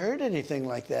 nobody's ever heard anything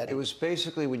like that. It was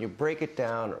basically, when you break it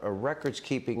down, a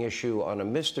records-keeping issue on a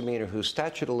misdemeanor whose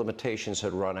statute of limitations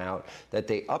had run out, that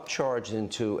they upcharged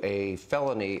into a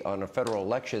felony on a federal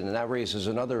election, and that raises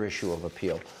another issue of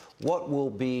appeal. What will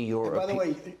be your appeal? By the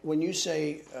way, when you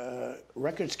say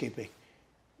records-keeping,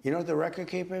 you know what the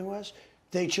record-keeping was?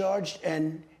 They charged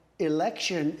an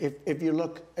election, if you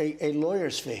look, a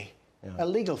lawyer's fee. Yeah. A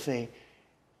legal fee,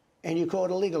 and you call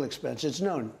it a legal expense. It's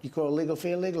known. You call a legal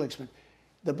fee a legal expense.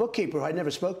 The bookkeeper, who I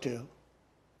never spoke to,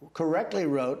 correctly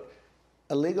wrote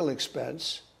a legal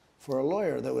expense for a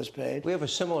lawyer that was paid. We have a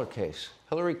similar case.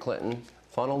 Hillary Clinton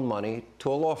funneled money to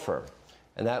a law firm.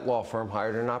 And that law firm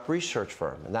hired an op research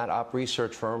firm. And that op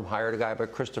research firm hired a guy by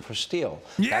Christopher Steele.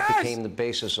 Yes! That became the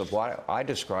basis of what I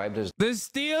described as the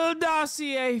Steele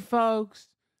dossier, folks.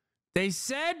 They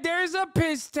said there's a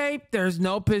piss tape. There's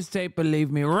no piss tape, believe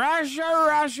me.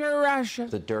 Russia.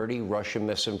 the dirty Russian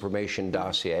misinformation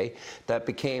dossier that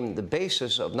became the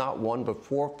basis of not one but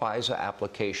 4 FISA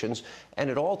applications, and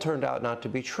it all turned out not to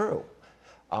be true.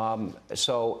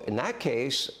 So in that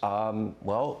case,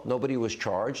 well, nobody was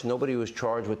charged. Nobody was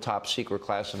charged with top secret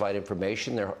classified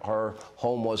information. Her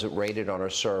home wasn't raided on her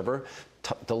server.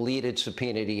 Deleted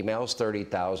subpoenaed emails,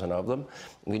 30,000 of them.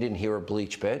 We didn't hear a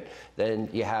bleach bit. Then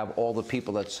you have all the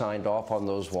people that signed off on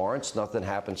those warrants. Nothing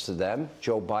happens to them.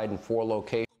 Joe Biden, 4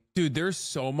 locations. Dude, there's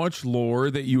so much lore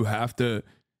that you have to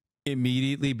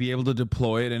immediately be able to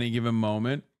deploy at any given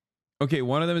moment. Okay,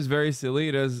 one of them is very silly.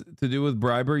 It has to do with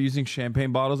bribery using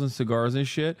champagne bottles and cigars and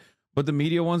shit. But the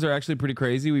media ones are actually pretty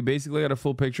crazy. We basically got a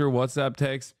full picture, WhatsApp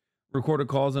text, recorded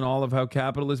calls, and all of how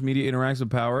capitalist media interacts with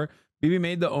power. Bibi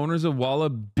made the owners of Walla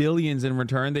billions in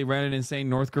return. They ran an insane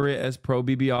North Korea-esque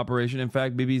pro-Bibi operation. In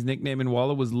fact, Bibi's nickname in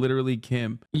Walla was literally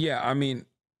Kim. Yeah, I mean,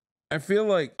 I feel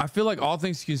like all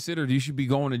things considered, you should be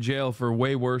going to jail for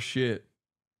way worse shit.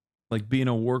 Like being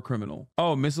a war criminal.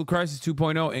 Oh, Missile Crisis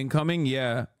 2.0 incoming?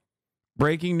 Yeah.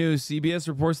 Breaking news. CBS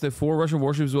reports that 4 Russian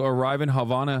warships will arrive in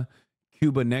Havana,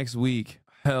 Cuba next week.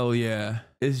 Hell yeah.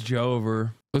 It's Joe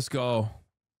over. Let's go.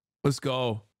 Let's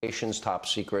go. Top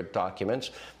secret documents.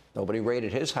 Nobody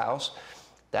raided his house.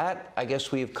 That, I guess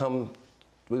we've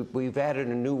added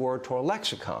a new word to our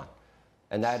lexicon,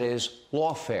 and that is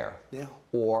lawfare,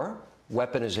 or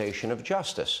weaponization of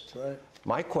justice. That's right.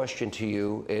 My question to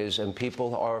you is, and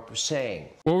people are saying,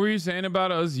 what were you saying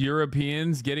about us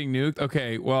Europeans getting nuked?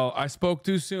 Okay, well, I spoke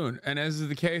too soon. And as is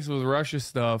the case with Russia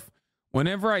stuff,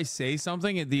 whenever I say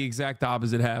something, the exact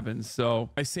opposite happens.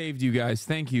 So I saved you guys.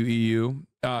 Thank you, EU.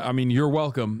 I mean, you're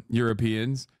welcome,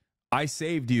 Europeans. I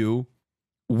saved you.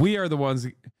 We are the ones.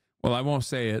 Well, I won't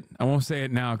say it. I won't say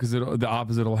it now because the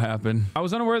opposite will happen. I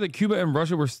was unaware that Cuba and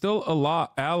Russia were still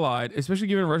allied, especially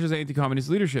given Russia's anti-communist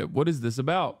leadership. What is this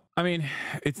about? I mean,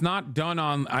 it's not done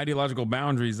on ideological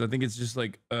boundaries. I think it's just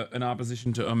like an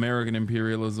opposition to American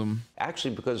imperialism.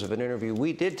 Actually, because of an interview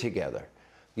we did together,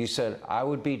 you said I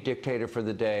would be dictator for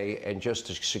the day and just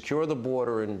to secure the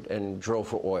border and drill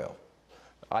for oil.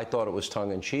 I thought it was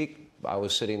tongue-in-cheek. I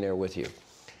was sitting there with you.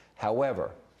 However,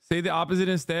 say the opposite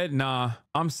instead. Nah,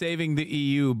 I'm saving the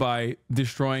EU by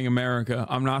destroying America.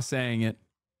 I'm not saying it.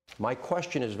 My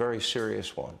question is a very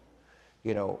serious one.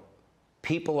 You know,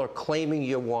 people are claiming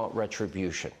you want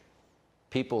retribution.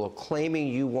 People are claiming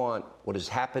you want what has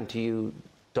happened to you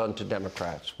done to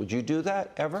Democrats. Would you do that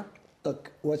ever?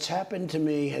 Look, what's happened to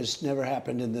me has never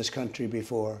happened in this country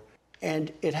before.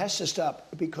 And it has to stop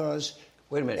because...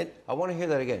 Wait a minute. I want to hear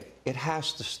that again. It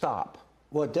has to stop.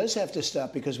 Well, it does have to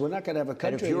stop because we're not going to have a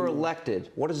country. And if you're anymore.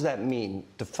 elected, what does that mean?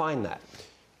 Define that.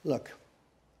 Look,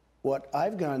 what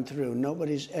I've gone through,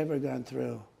 nobody's ever gone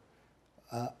through.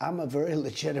 I'm a very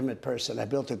legitimate person. I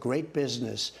built a great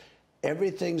business.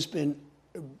 Everything's been,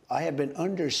 I have been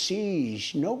under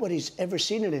siege. Nobody's ever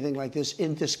seen anything like this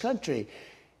in this country.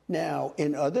 Now,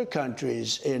 in other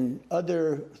countries, in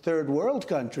other third world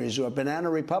countries, or banana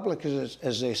republics,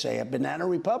 as they say, a banana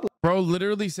republic. Bro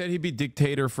literally said he'd be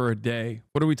dictator for a day.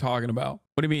 What are we talking about?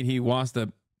 What do you mean he wants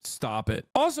to stop it?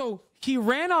 Also, he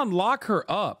ran on lock her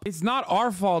up. It's not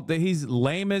our fault that he's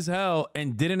lame as hell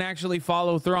and didn't actually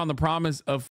follow through on the promise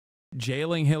of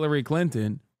jailing Hillary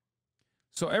Clinton.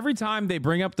 So every time they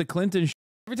bring up the Clinton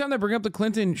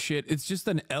shit, it's just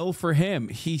an L for him.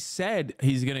 He said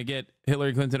he's going to get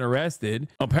Hillary Clinton arrested.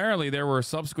 Apparently, there were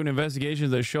subsequent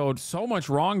investigations that showed so much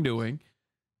wrongdoing,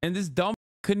 and this dumb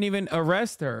couldn't even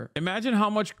arrest her. Imagine how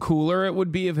much cooler it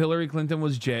would be if Hillary Clinton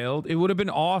was jailed. It would have been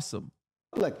awesome.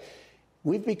 Look,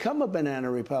 we've become a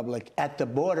banana republic. At the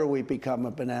border, we've become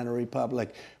a banana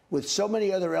republic. With so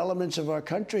many other elements of our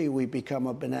country, we've become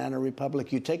a banana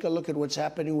republic. You take a look at what's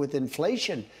happening with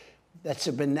inflation. That's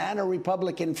a banana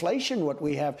republic inflation, what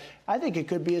we have. I think it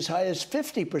could be as high as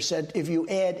 50% if you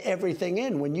add everything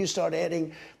in. When you start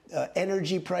adding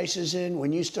energy prices in,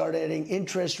 when you start adding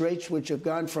interest rates, which have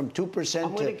gone from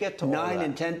 2% to 9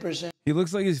 and 10%. He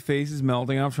looks like his face is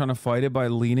melting off trying to fight it by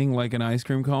leaning like an ice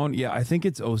cream cone. Yeah, I think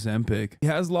it's Ozempic. He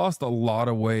has lost a lot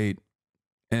of weight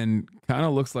and kind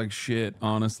of looks like shit,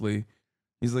 honestly.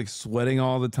 He's like sweating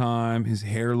all the time. His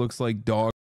hair looks like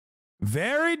dog.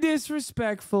 Very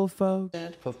disrespectful, folks.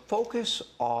 But focus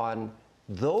on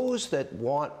those that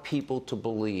want people to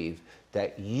believe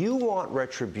that you want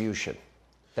retribution.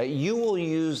 that you will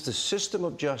use the system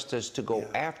of justice to go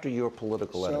after your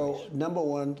political enemies? So, number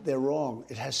one, they're wrong.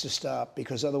 It has to stop,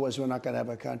 because otherwise we're not going to have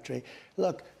a country.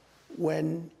 Look,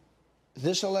 when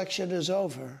this election is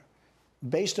over,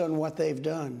 based on what they've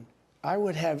done, I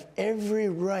would have every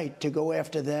right to go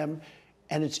after them.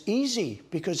 And it's easy,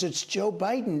 because it's Joe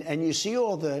Biden. And you see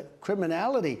all the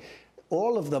criminality,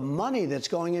 all of the money that's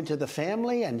going into the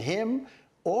family and him,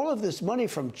 all of this money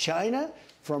from China,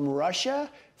 from Russia,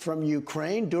 from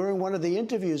Ukraine. During one of the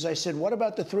interviews, I said, what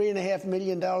about the $3.5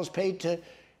 million paid to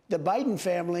the Biden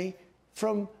family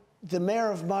from the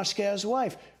mayor of Moscow's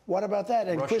wife? What about that?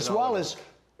 And Chris Wallace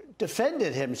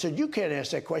defended him, said, you can't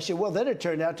ask that question. Well, then it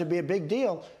turned out to be a big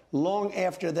deal long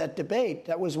after that debate.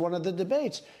 That was one of the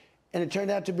debates. And it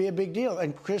turned out to be a big deal.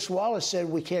 And Chris Wallace said,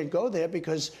 we can't go there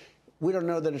because we don't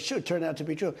know that it should turn out to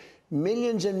be true.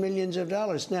 Millions and millions of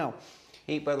dollars. Now,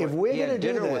 by the way, he had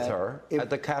dinner with her at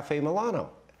the Cafe Milano.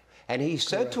 And he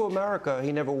said to America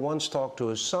he never once talked to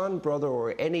his son, brother,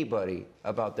 or anybody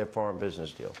about their foreign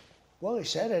business deal. Well, he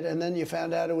said it, and then you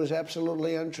found out it was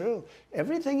absolutely untrue.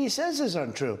 Everything he says is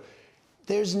untrue.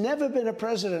 There's never been a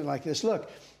president like this. Look,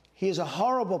 he is a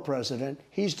horrible president.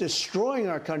 He's destroying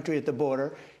our country at the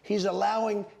border. He's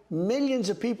allowing millions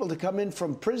of people to come in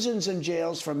from prisons and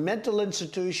jails, from mental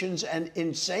institutions and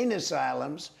insane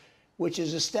asylums, which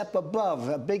is a step above,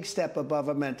 a big step above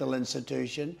a mental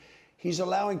institution. He's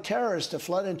allowing terrorists to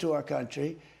flood into our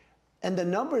country. And the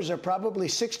numbers are probably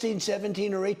 16,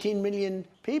 17, or 18 million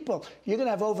people. You're going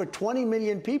to have over 20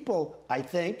 million people, I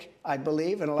think, I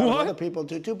believe, and a lot of other people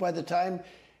do, too, by the time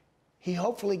he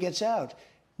hopefully gets out.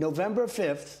 November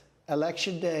 5th,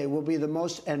 Election Day, will be the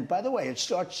most, and by the way, it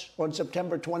starts on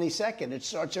September 22nd. It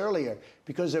starts earlier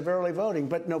because of early voting.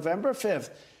 But November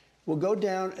 5th will go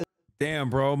down.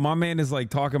 Damn, bro. My man is like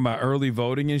talking about early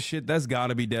voting and shit. That's got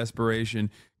to be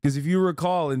desperation. Because if you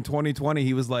recall, in 2020,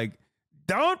 he was like,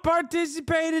 don't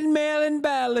participate in mail-in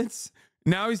ballots.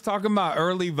 Now he's talking about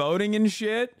early voting and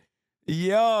shit.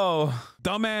 Yo,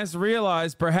 dumbass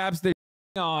realized perhaps they're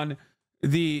on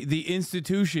the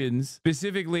institutions,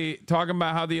 specifically talking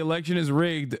about how the election is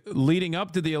rigged leading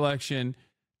up to the election,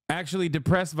 actually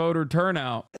depressed voter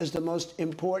turnout. Is the most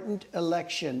important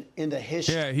election in the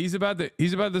history. Yeah, he's about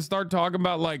to start talking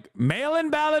about like mail-in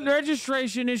ballot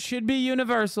registration. It should be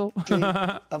universal.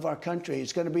 Of our country.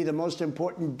 It's going to be the most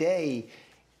important day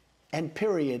and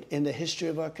period in the history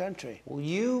of our country. Will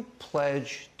you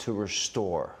pledge to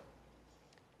restore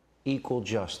equal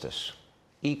justice,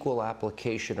 equal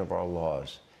application of our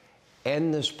laws,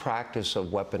 end this practice of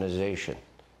weaponization?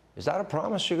 Is that a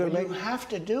promise you're going to make? You have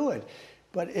to do it.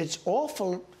 But it's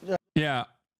awful. Yeah,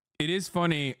 it is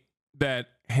funny that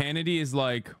Hannity is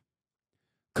like,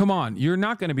 come on, you're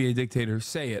not going to be a dictator.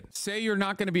 Say it. Say you're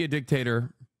not going to be a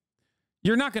dictator.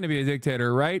 You're not going to be a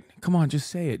dictator, right? Come on, just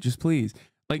say it. Just please.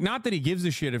 Like, not that he gives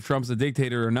a shit if Trump's a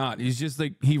dictator or not. He's just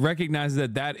like, he recognizes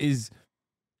that that is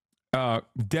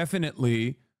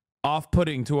definitely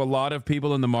off-putting to a lot of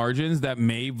people in the margins that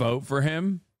may vote for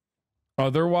him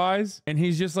otherwise. And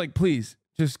he's just like, please.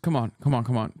 Just come on.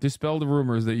 Dispel the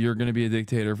rumors that you're going to be a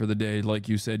dictator for the day like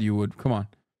you said you would. Come on.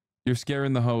 You're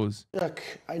scaring the hose. Look,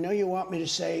 I know you want me to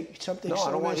say something. No, I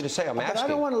don't want you to say. I'm asking. But I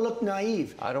don't want to look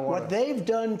naive. I don't want what they've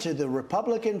done to the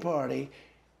Republican Party,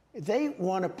 they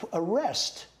want to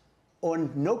arrest on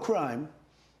no crime.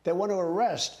 They want to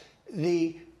arrest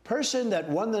the person that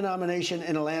won the nomination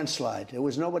in a landslide. There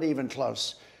was nobody even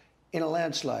close. In a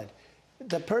landslide.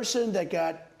 The person that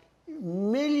got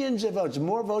millions of votes,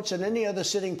 more votes than any other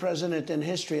sitting president in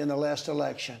history in the last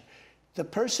election. The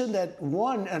person that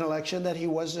won an election that he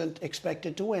wasn't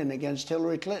expected to win against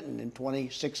Hillary Clinton in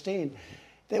 2016.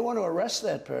 They want to arrest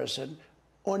that person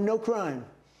on no crime.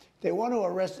 They want to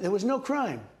arrest, there was no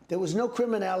crime. There was no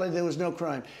criminality, there was no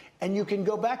crime. And you can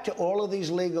go back to all of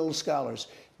these legal scholars.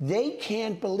 They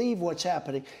can't believe what's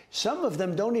happening. Some of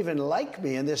them don't even like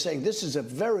me, and they're saying this is a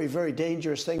very, very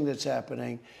dangerous thing that's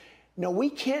happening. No, we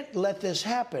can't let this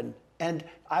happen, and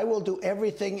I will do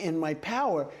everything in my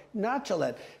power not to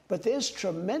let. But there's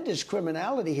tremendous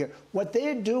criminality here. What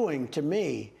they're doing to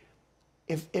me,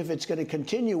 if it's going to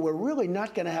continue, we're really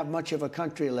not going to have much of a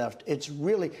country left. It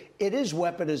is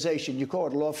weaponization. You call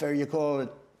it lawfare, you call it,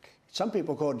 some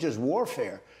people call it just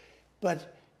warfare.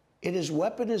 But it is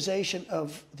weaponization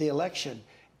of the election.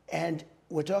 And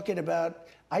we're talking about,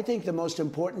 I think, the most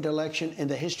important election in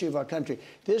the history of our country.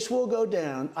 This will go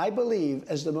down, I believe,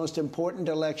 as the most important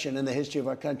election in the history of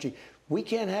our country. We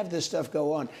can't have this stuff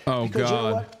go on. Oh, because God. You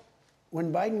know what?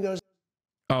 When Biden goes...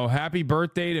 Oh, happy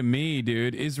birthday to me,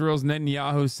 dude. Israel's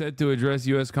Netanyahu set to address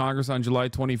U.S. Congress on July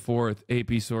 24th,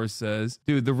 AP source says.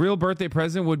 Dude, the real birthday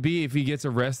present would be if he gets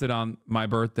arrested on my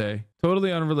birthday.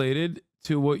 Totally unrelated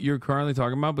to what you're currently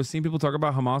talking about, but seeing people talk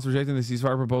about Hamas rejecting the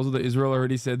ceasefire proposal that Israel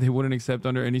already said they wouldn't accept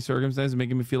under any circumstances,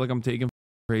 making me feel like I'm taking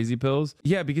crazy pills.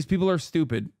 Yeah, because people are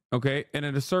stupid, okay? And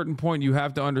at a certain point, you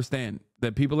have to understand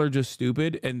that people are just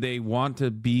stupid and they want to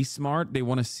be smart. They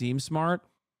want to seem smart.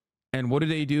 And what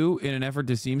do in an effort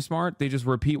to seem smart? They just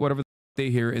repeat whatever they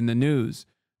hear in the news.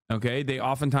 Okay, they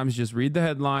oftentimes just read the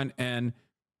headline and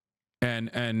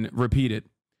repeat it.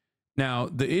 Now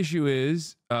the issue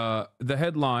is the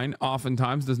headline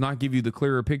oftentimes does not give you the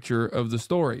clearer picture of the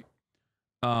story.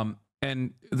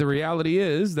 And the reality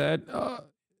is that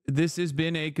this has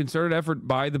been a concerted effort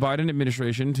by the Biden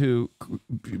administration to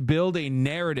build a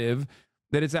narrative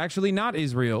that it's actually not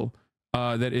Israel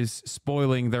that is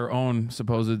spoiling their own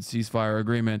supposed ceasefire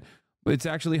agreement, but it's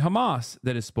actually Hamas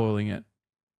that is spoiling it.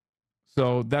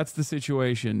 So that's the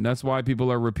situation. That's why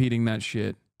people are repeating that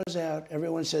shit. Out,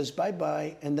 everyone says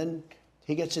bye-bye, and then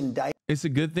he gets indicted. It's a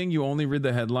good thing you only read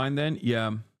the headline then.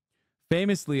 Yeah.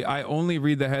 Famously, I only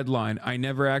read the headline. I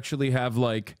never actually have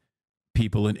like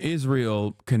people in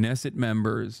Israel, Knesset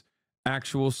members,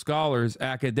 actual scholars,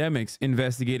 academics,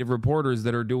 investigative reporters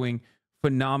that are doing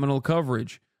phenomenal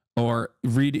coverage, or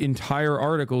read entire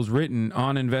articles written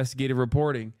on investigative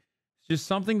reporting. It's just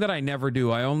something that I never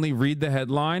do. I only read the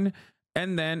headline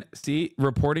and then see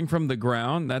reporting from the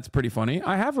ground. That's pretty funny.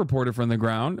 I have reported from the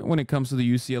ground when it comes to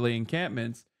the UCLA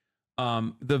encampments.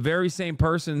 The very same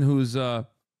person whose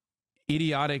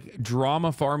idiotic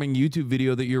drama farming YouTube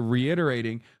video that you're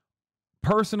reiterating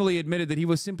personally admitted that he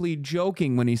was simply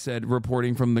joking when he said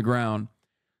reporting from the ground.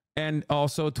 And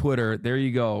also Twitter. There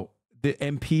you go. The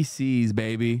NPCs,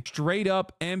 baby. Straight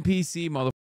up NPC, mother.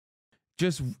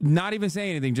 Just not even saying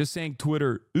anything, just saying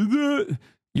Twitter.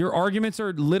 Your arguments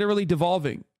are literally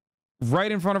devolving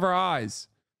right in front of our eyes.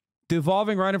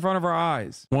 Devolving right in front of our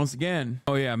eyes. Once again,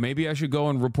 oh yeah, maybe I should go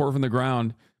and report from the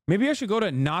ground. Maybe I should go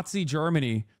to Nazi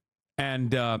Germany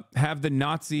and have the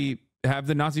Nazi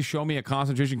show me a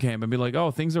concentration camp and be like, oh,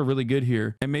 things are really good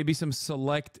here. And maybe some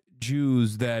select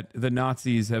Jews that the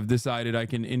Nazis have decided I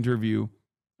can interview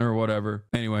or whatever.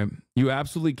 Anyway, you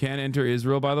absolutely can enter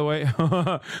Israel, by the way.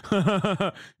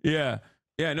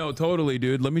 Yeah, no, totally,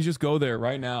 dude. Let me just go there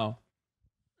right now.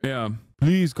 Yeah.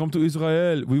 Please come to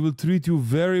Israel. We will treat you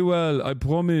very well. I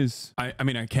promise. I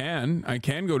mean, I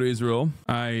can go to Israel.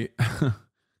 I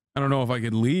don't know if I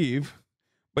could leave.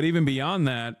 But even beyond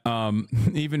that,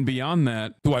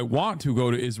 do I want to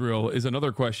go to Israel is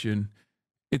another question.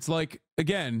 It's like,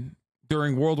 again,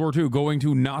 during World War II, going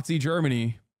to Nazi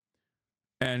Germany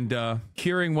and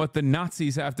hearing what the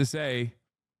Nazis have to say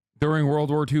during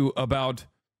World War II about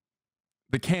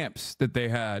the camps that they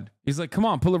had. He's like, come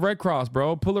on, pull a Red Cross,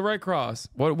 bro. Pull a Red Cross.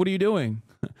 What are you doing?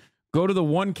 Go to the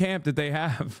one camp that they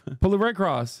have. Pull a Red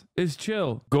Cross. It's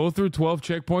chill. Go through 12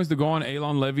 checkpoints to go on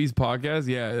Elon Levy's podcast.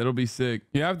 Yeah, it'll be sick.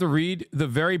 You have to read the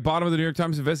very bottom of the New York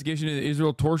Times investigation in the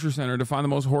Israel Torture Center to find the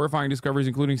most horrifying discoveries,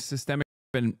 including systemic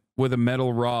with a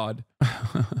metal rod.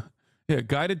 Yeah,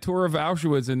 guided tour of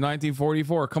Auschwitz in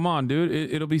 1944. Come on, dude.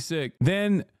 It'll be sick.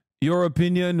 Then your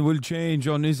opinion will change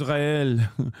on Israel.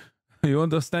 You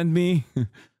understand me?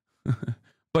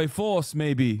 By force,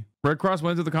 maybe. Red Cross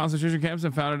went to the concentration camps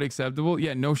and found it acceptable.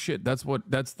 Yeah, no shit. That's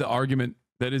the argument.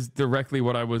 That is directly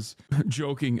what I was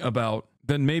joking about.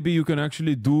 Then maybe you can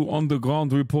actually do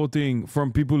on-the-ground reporting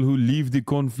from people who leave the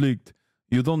conflict.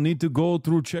 You don't need to go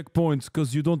through checkpoints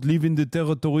because you don't live in the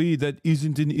territory that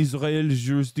isn't in Israel's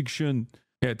jurisdiction.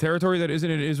 Yeah, territory that isn't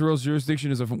in Israel's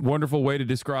jurisdiction is a wonderful way to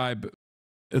describe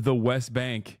the West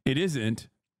Bank. It isn't,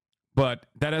 but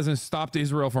that hasn't stopped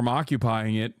Israel from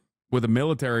occupying it with a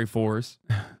military force.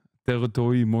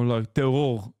 Territory, more like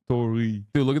terror. Dude,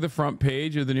 look at the front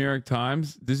page of the New York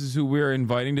Times. This is who we're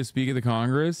inviting to speak at the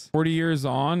Congress. 40 years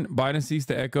on, Biden seeks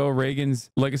to echo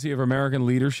Reagan's legacy of American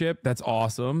leadership. That's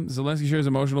awesome. Zelensky shares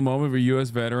an emotional moment with a U.S.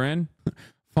 veteran.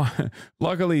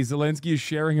 Luckily, Zelensky is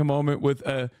sharing a moment with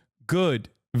a good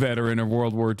veteran of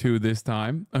World War II this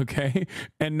time, okay?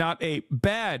 And not a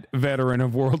bad veteran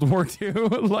of World War II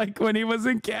like when he was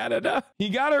in Canada. He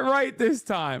got it right this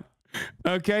time.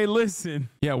 Okay, listen.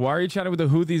 Yeah, why are you chatting with the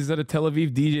Houthis instead of Tel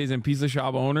Aviv DJs and pizza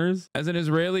shop owners? As an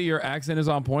Israeli, your accent is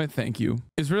on point. Thank you.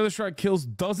 Israeli strike kills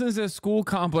dozens at school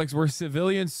complex where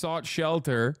civilians sought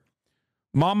shelter.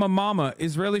 Mama,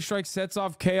 Israeli strike sets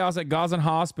off chaos at Gaza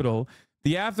hospital.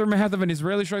 The aftermath of an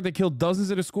Israeli strike that killed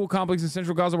dozens at a school complex in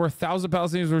central Gaza where thousands of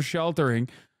Palestinians were sheltering.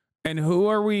 And who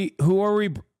are we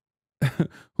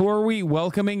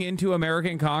welcoming into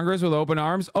American Congress with open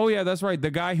arms? Oh yeah, that's right.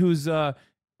 The guy who's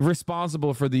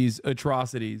responsible for these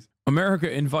atrocities. America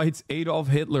invites Adolf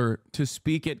Hitler to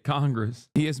speak at Congress.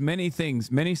 He has many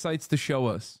things, many sights to show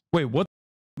us. Wait, what?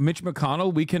 Mitch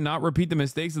McConnell, we cannot repeat the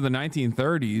mistakes of the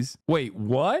 1930s. Wait,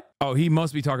 what? Oh, he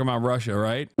must be talking about Russia,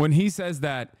 right? When he says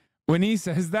that,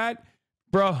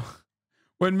 bro,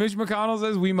 when Mitch McConnell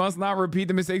says we must not repeat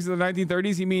the mistakes of the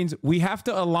 1930s, he means we have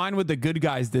to align with the good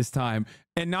guys this time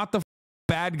and not the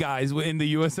bad guys in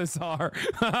the USSR.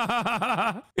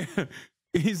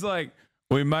 He's like,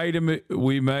 we made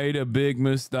a big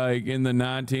mistake in the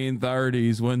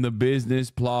 1930s when the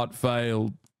business plot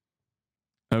failed.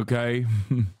 Okay.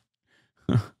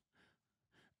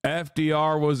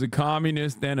 FDR was a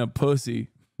communist and a pussy.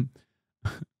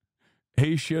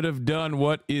 He should have done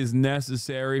what is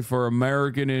necessary for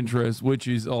American interests, which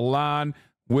is align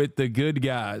with the good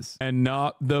guys and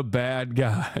not the bad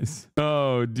guys.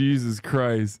 Oh, Jesus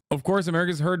Christ. Of course,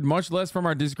 America's heard much less from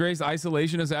our disgraced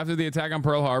isolationists after the attack on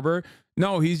Pearl Harbor.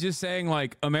 No, he's just saying,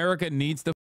 like, America needs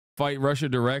to fight Russia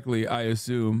directly, I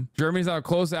assume. Germany's not a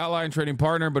close ally and trading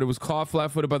partner, but it was caught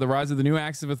flat-footed by the rise of the new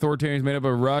axis of authoritarians made up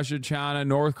of Russia, China,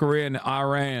 North Korea, and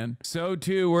Iran. So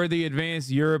too were the advanced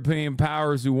European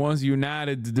powers who once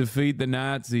united to defeat the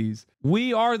Nazis.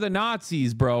 We are the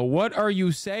Nazis, bro. What are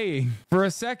you saying? For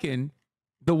a second,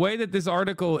 the way that this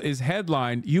article is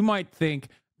headlined, you might think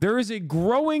there is a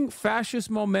growing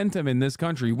fascist momentum in this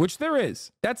country, which there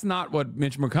is. That's not what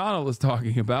Mitch McConnell is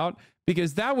talking about,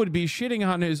 because that would be shitting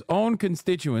on his own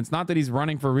constituents. Not that he's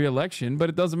running for re-election, but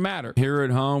it doesn't matter. Here at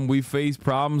home, we face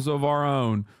problems of our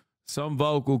own. Some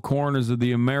vocal corners of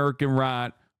the American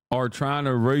right are trying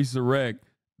to resurrect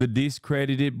the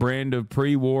discredited brand of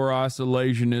pre-war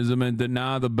isolationism and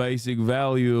deny the basic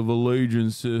value of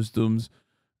allegiance systems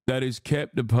that has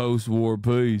kept the post-war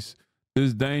peace.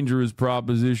 This dangerous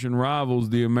proposition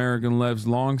rivals the American left's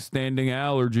long-standing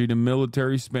allergy to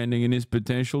military spending and its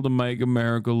potential to make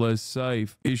America less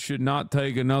safe. It should not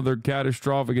take another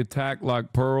catastrophic attack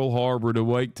like Pearl Harbor to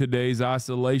wake today's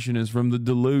isolationists from the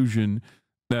delusion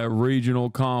that regional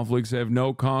conflicts have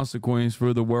no consequence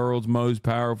for the world's most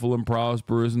powerful and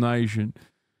prosperous nation.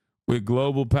 With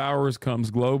global powers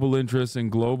comes global interests and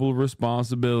global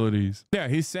responsibilities. Yeah,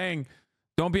 he's saying,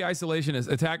 don't be isolationist.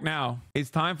 Attack now. It's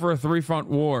time for a three-front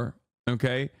war.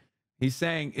 Okay? He's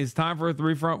saying it's time for a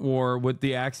three-front war with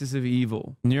the axis of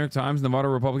evil. New York Times, Nevada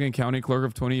Republican county clerk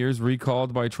of 20 years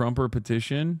recalled by Trump or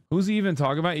petition. Who's he even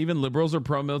talking about? Even liberals are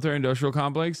pro-military industrial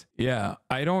complex? Yeah,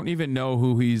 I don't even know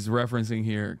who he's referencing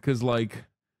here. Because, like,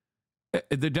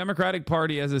 the Democratic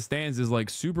Party as it stands is, like,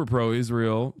 super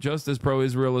pro-Israel. Just as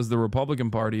pro-Israel as the Republican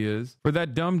Party is. For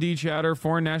that dumb D chatter,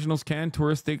 foreign nationals can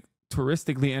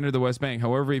touristically enter the West Bank.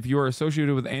 However, if you are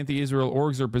associated with anti-Israel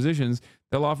orgs or positions,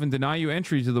 they'll often deny you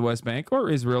entry to the West Bank or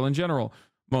Israel in general.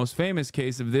 Most famous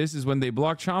case of this is when they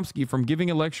blocked Chomsky from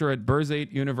giving a lecture at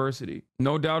Birzeit University.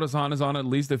 No doubt Hasan is on at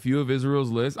least a few of Israel's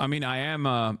lists. I mean, I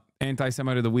am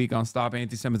anti-Semite of the week on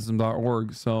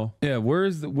stopantisemitism.org. So yeah, where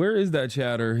is that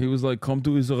chatter? He was like, come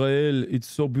to Israel. It's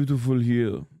so beautiful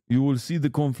here. You will see the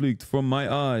conflict from my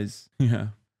eyes. Yeah.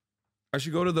 I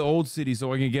should go to the old city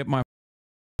so I can get my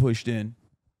pushed in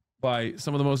by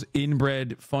some of the most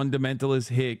inbred fundamentalist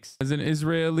hicks. As an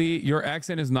Israeli, your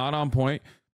accent is not on point.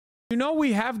 You know,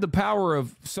 we have the power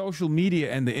of social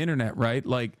media and the internet, right?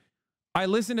 Like, I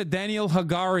listen to Daniel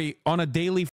Hagari on a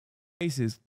daily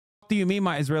basis. What do you mean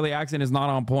my Israeli accent is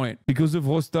not on point? Because of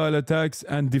hostile attacks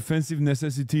and defensive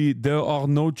necessity, there are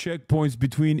no checkpoints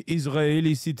between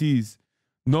Israeli cities.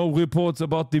 No reports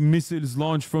about the missiles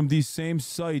launched from these same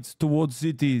sites towards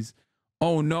cities.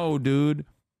 Oh no, dude.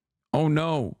 Oh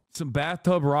no, some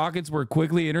bathtub rockets were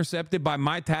quickly intercepted by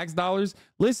my tax dollars.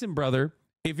 Listen, brother,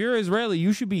 if you're Israeli,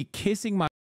 you should be kissing my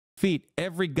feet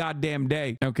every goddamn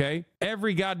day, okay?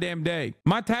 Every goddamn day.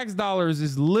 My tax dollars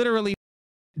is literally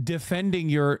defending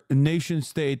your nation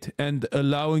state and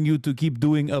allowing you to keep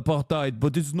doing apartheid,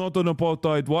 but it's not an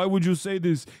apartheid. Why would you say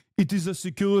this? It is a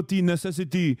security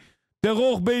necessity.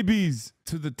 Terror babies.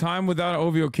 To the time without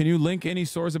OVO, can you link any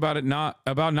source about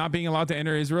not being allowed to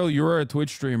enter Israel? You're a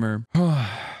Twitch streamer. Noam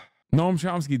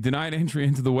Chomsky denied entry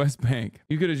into the West Bank.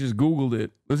 You could have just Googled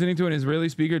it. Listening to an Israeli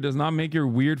speaker does not make your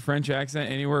weird French accent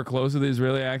anywhere close to the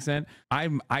Israeli accent. I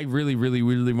really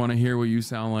want to hear what you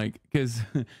sound like, because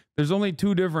there's only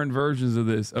two different versions of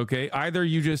this, okay? Either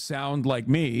you just sound like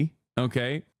me,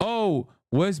 okay? Oh,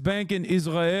 West Bank and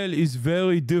Israel is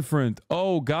very different.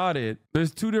 Oh, got it.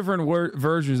 There's two different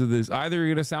versions of this. Either you're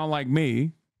going to sound like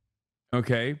me,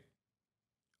 okay?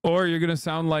 Or you're going to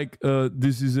sound like,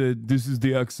 this is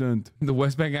the accent. The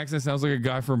West Bank accent sounds like a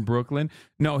guy from Brooklyn.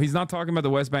 No, he's not talking about the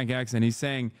West Bank accent. He's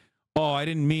saying, Oh, I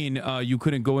didn't mean you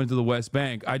couldn't go into the West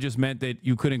Bank. I just meant that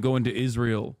you couldn't go into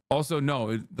Israel. Also, no,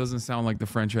 it doesn't sound like the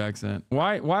French accent.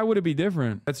 Why would it be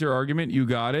different? That's your argument. You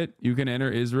got it. You can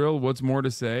enter Israel. What's more to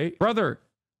say? Brother,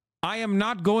 I am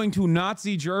not going to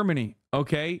Nazi Germany,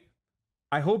 okay?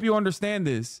 I hope you understand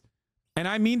this. And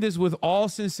I mean this with all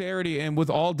sincerity and with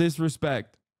all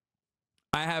disrespect.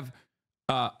 I've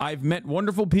met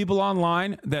wonderful people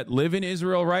online that live in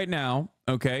Israel right now.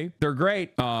 Okay, they're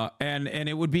great, and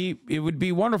it would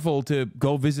be wonderful to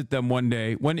go visit them one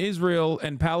day when Israel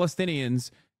and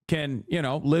Palestinians can, you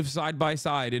know, live side by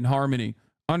side in harmony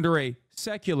under a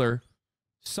secular,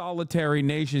 solitary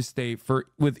nation state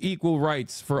with equal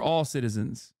rights for all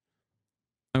citizens.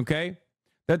 Okay,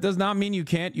 that does not mean you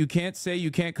can't say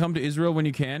you can't come to Israel when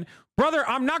you can, brother.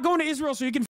 I'm not going to Israel so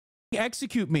you can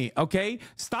execute me. Okay,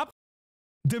 stop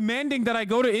demanding that I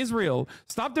go to Israel.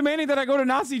 Stop demanding that I go to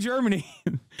Nazi Germany.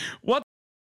 What?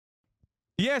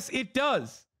 Yes, it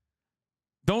does.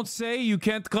 Don't say you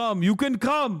can't come. You can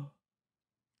come.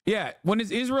 Yeah, when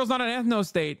Israel's not an ethno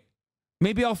state,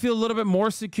 maybe I'll feel a little bit more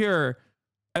secure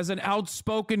as an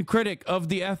outspoken critic of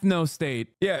the ethno state.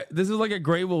 Yeah, this is like a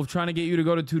gray wolf trying to get you to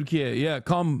go to Turkey. Yeah,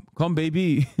 come,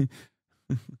 baby.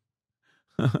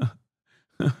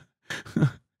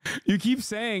 You keep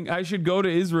saying I should go to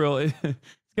Israel. It's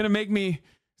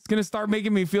gonna start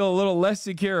making me feel a little less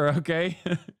secure, okay?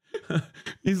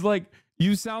 He's like,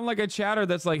 you sound like a chatter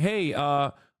that's like, hey,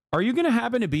 are you gonna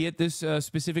happen to be at this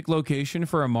specific location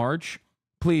for a march?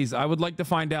 Please, I would like to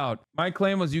find out. My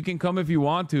claim was you can come if you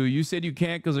want to. You said you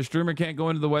can't because a streamer can't go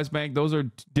into the West Bank. Those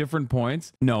are different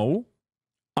points. No,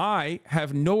 I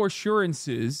have no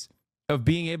assurances of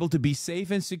being able to be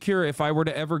safe and secure if I were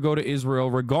to ever go to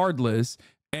Israel regardless.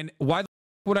 And why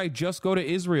would I just go to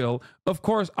Israel? Of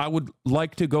course, I would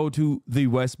like to go to the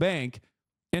West Bank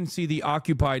and see the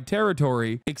occupied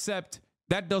territory, except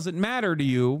that doesn't matter to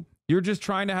you. You're just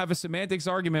trying to have a semantics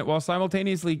argument while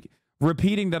simultaneously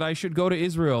repeating that I should go to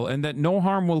Israel and that no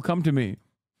harm will come to me.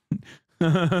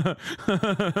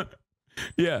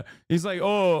 Yeah, he's like,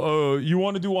 you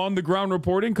want to do on-the-ground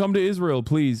reporting? Come to Israel,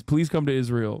 please. Please come to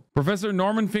Israel. Professor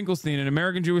Norman Finkelstein, an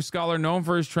American Jewish scholar known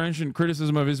for his trenchant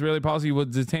criticism of Israeli policy, was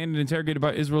detained and interrogated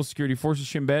by Israel security forces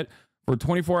Shin Bet for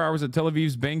 24 hours at Tel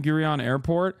Aviv's Ben Gurion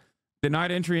airport, denied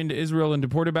entry into Israel, and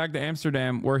deported back to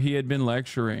Amsterdam, where he had been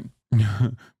lecturing.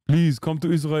 Please come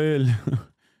to Israel.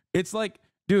 It's like,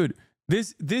 dude,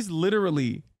 this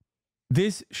literally,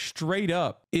 this straight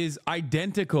up is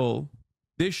identical.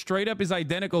 This straight up is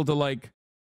identical to like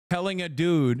telling a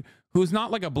dude who's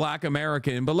not like a black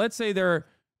American, but let's say they're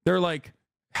like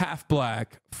half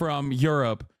black from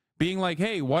Europe, being like,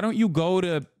 hey, why don't you go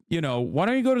to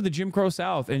the Jim Crow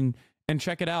South and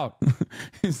check it out?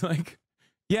 It's like,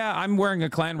 yeah, I'm wearing a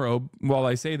Klan robe while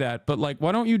I say that, but like,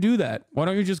 why don't you do that? Why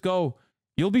don't you just go?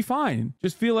 You'll be fine.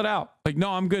 Just feel it out. Like, no,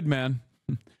 I'm good, man.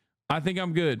 I think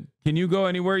I'm good. Can you go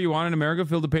anywhere you want in America,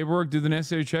 fill the paperwork, do the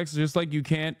necessary checks, just like you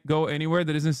can't go anywhere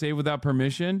that isn't saved without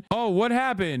permission? Oh, what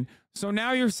happened? So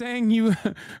now you're saying you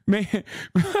may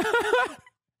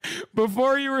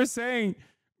before you were saying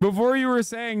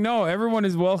no, everyone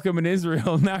is welcome in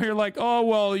Israel. Now you're like, oh,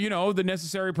 well, you know, the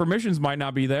necessary permissions might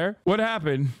not be there. What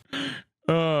happened?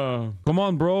 Come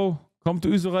on, bro. Come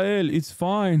to Israel. It's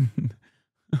fine.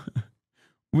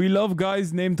 We love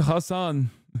guys named Hassan.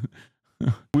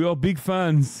 We are big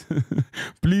fans.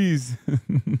 Please.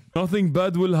 Nothing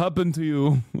bad will happen to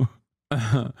you.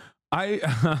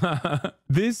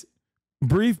 This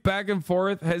brief back and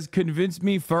forth has convinced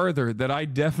me further that I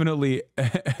definitely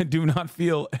do not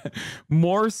feel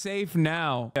more safe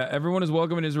now. Yeah, everyone is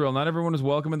welcome in Israel. Not everyone is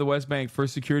welcome in the West Bank for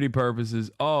security purposes.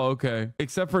 Oh, okay.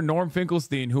 Except for Norm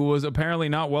Finkelstein, who was apparently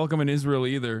not welcome in Israel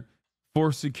either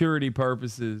for security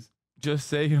purposes. Just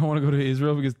say you don't want to go to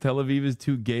Israel because Tel Aviv is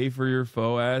too gay for your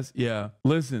faux ass. Yeah.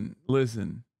 Listen.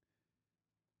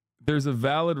 There's a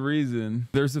valid reason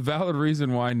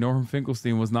why Norm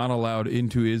Finkelstein was not allowed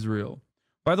into Israel.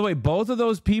 By the way, both of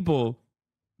those people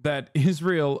that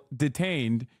Israel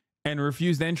detained and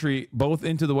refused entry both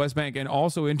into the West Bank and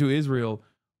also into Israel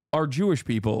are Jewish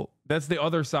people. That's the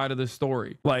other side of the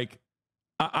story. Like,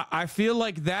 I feel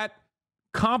like that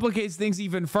complicates things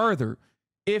even further.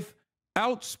 If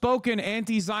outspoken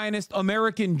anti-Zionist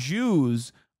American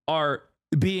Jews are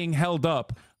being held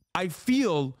up, I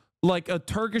feel like a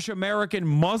Turkish American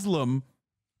Muslim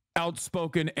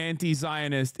outspoken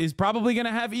anti-Zionist is probably going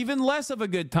to have even less of a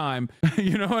good time.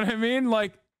 You know what I mean?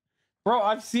 Like, bro,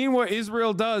 I've seen what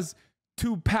Israel does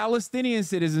to Palestinian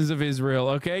citizens of Israel.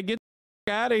 Okay, get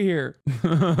out of here.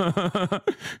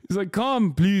 He's like,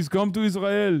 come, please, come to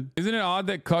Israel. Isn't it odd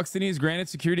that Cuxton is granted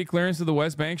security clearance to the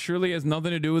West Bank? Surely it has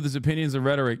nothing to do with his opinions or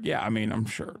rhetoric. Yeah, I mean, I'm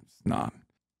sure it's not.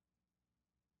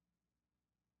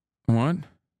 What?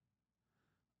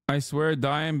 I swear,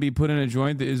 die and be put in a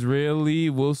joint. The Israeli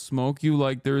will smoke you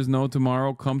like there is no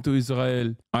tomorrow. Come to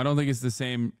Israel. I don't think it's the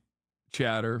same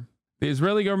chatter. The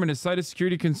Israeli government has cited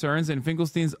security concerns and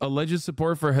Finkelstein's alleged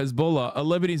support for Hezbollah, a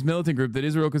Lebanese militant group that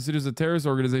Israel considers a terrorist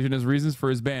organization, as reasons for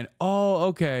his ban. Oh,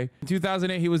 okay. In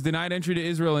 2008, he was denied entry to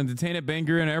Israel and detained at Ben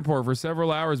Gurion Airport for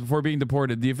several hours before being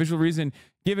deported. The official reason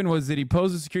given was that he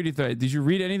posed a security threat. Did you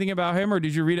read anything about him, or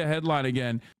did you read a headline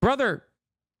again? Brother,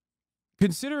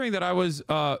 considering that I was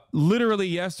literally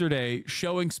yesterday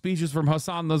showing speeches from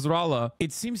Hassan Nasrallah,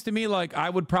 it seems to me like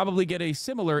I would probably get a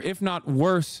similar, if not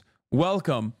worse,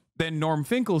 welcome than Norm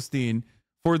Finkelstein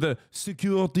for the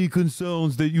security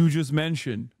concerns that you just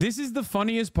mentioned. This is the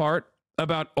funniest part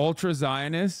about ultra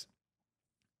Zionists,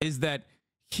 is that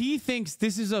he thinks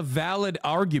this is a valid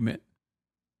argument.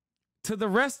 To the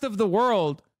rest of the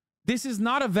world, this is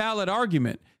not a valid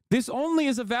argument. This only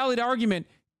is a valid argument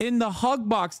in the hug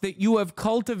box that you have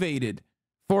cultivated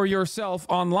for yourself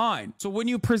online. So when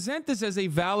you present this as a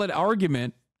valid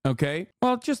argument, okay,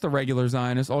 well, just a regular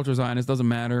Zionist, ultra Zionist, doesn't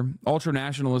matter. Ultra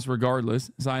nationalist,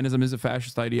 regardless. Zionism is a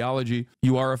fascist ideology.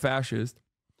 You are a fascist.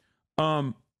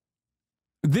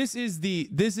 This is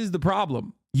the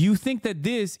problem. You think that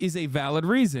this is a valid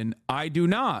reason. I do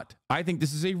not. I think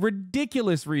this is a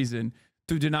ridiculous reason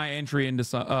to deny entry into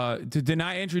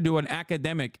to an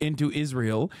academic into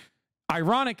Israel.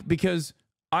 Ironic, because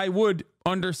I would,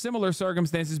 under similar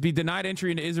circumstances, be denied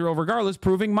entry into Israel regardless,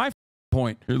 proving my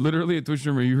point. You're literally a Twitch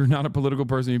streamer. You're not a political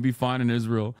person. You'd be fine in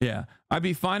Israel. Yeah, I'd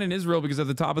be fine in Israel because at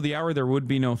the top of the hour, there would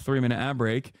be no 3-minute ad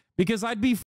break because I'd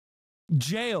be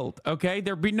jailed. Okay,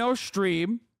 there'd be no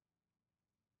stream.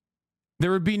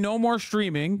 There would be no more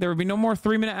streaming. There would be no more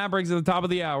 3-minute ad breaks at the top of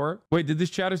the hour. Wait, did this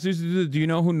chatter seriously do that? Do you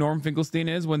know who Norm Finkelstein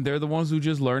is when they're the ones who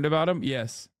just learned about him?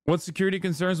 Yes. What security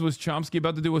concerns was Chomsky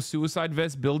about to do a suicide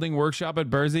vest building workshop at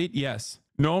Berzit? Yes.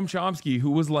 Noam Chomsky, who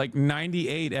was like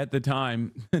 98 at the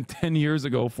time, 10 years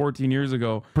ago, 14 years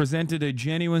ago, presented a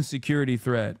genuine security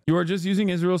threat. You are just using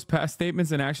Israel's past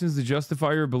statements and actions to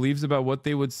justify your beliefs about what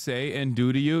they would say and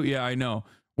do to you? Yeah, I know.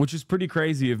 Which is pretty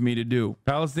crazy of me to do.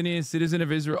 Palestinian citizen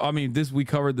of Israel. I mean, we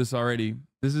covered this already.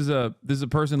 This is a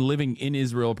person living in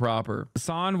Israel proper.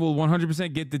 Hassan will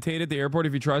 100% get detained at the airport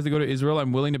if he tries to go to Israel.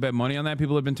 I'm willing to bet money on that.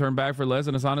 People have been turned back for less,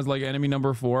 and Hassan is like enemy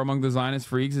number 4 among the Zionist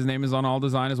freaks. His name is on all the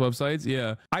Zionist websites.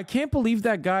 Yeah. I can't believe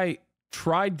that guy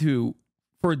tried to,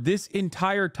 for this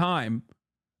entire time,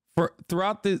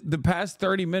 throughout the past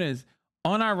 30 minutes,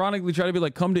 unironically try to be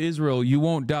like, come to Israel. You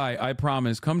won't die. I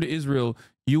promise. Come to Israel.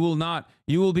 You will not.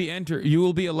 You will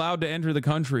be allowed to enter the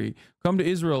country. Come to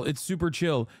Israel. It's super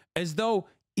chill. As though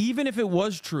even if it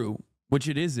was true, which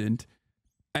it isn't,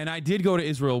 and I did go to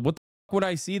Israel, what the fuck would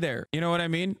I see there? You know what I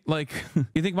mean? Like,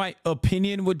 you think my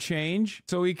opinion would change?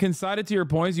 So he conceded to your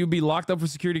points. You'd be locked up for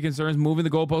security concerns, moving the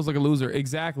goalposts like a loser.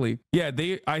 Exactly. Yeah,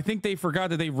 I think they forgot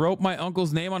that they wrote my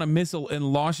uncle's name on a missile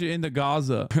and launched it into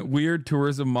Gaza. Weird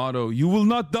tourism motto. You will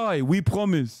not die. We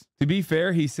promise. To be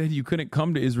fair, he said you couldn't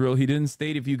come to Israel. He didn't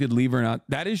state if you could leave or not.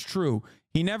 That is true.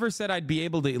 He never said I'd be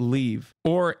able to leave,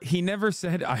 or he never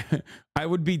said I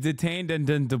would be detained and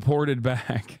then deported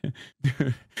back.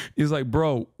 He's like,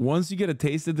 bro, once you get a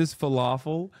taste of this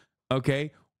falafel,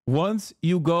 okay, once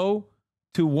you go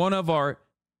to one of our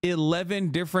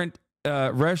 11 different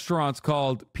restaurants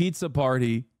called Pizza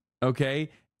Party,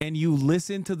 okay, and you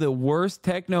listen to the worst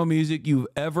techno music you've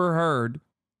ever heard,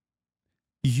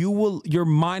 your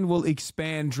mind will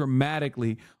expand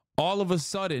dramatically. All of a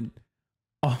sudden,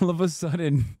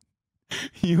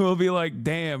 you will be like,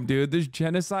 damn, dude, this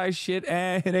genocide shit,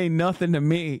 it ain't nothing to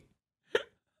me.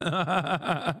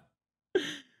 Have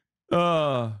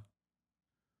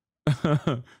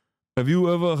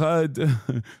you ever had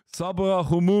sabra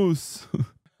hummus?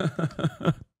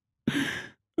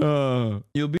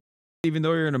 You'll be, even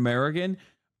though you're an American?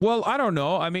 Well, I don't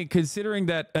know. I mean, considering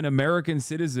that an American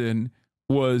citizen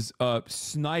was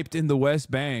sniped in the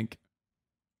West Bank,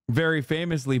 very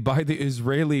famously by the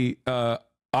Israeli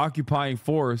occupying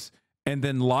force, and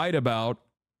then lied about,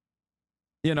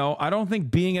 you know, I don't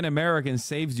think being an American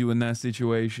saves you in that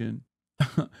situation.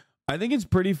 I think it's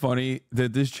pretty funny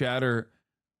that this chatter,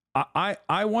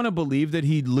 I want to believe that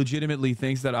he legitimately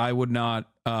thinks that I would not,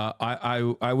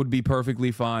 I would be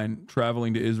perfectly fine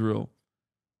traveling to Israel.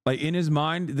 Like, in his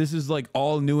mind, this is like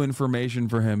all new information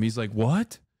for him. He's like,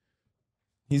 what?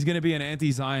 He's going to be an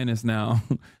anti-Zionist now.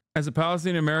 As a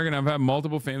Palestinian American, I've had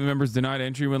multiple family members denied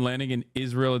entry when landing in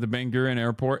Israel at the Ben Gurion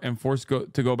airport and forced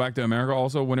to go back to America.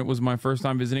 Also, when it was my first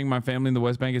time visiting my family in the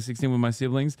West Bank at 16 with my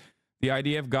siblings, the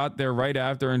IDF got there right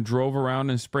after and drove around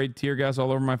and sprayed tear gas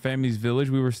all over my family's village.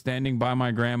 We were standing by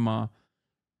my grandma.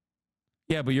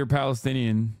 Yeah, but you're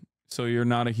Palestinian, so you're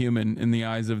not a human in the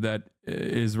eyes of that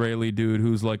Israeli dude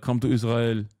who's like, come to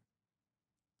Israel.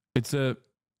 It's a...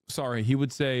 Sorry, he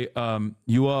would say,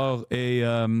 you are a,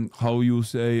 how you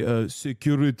say, a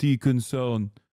security concern.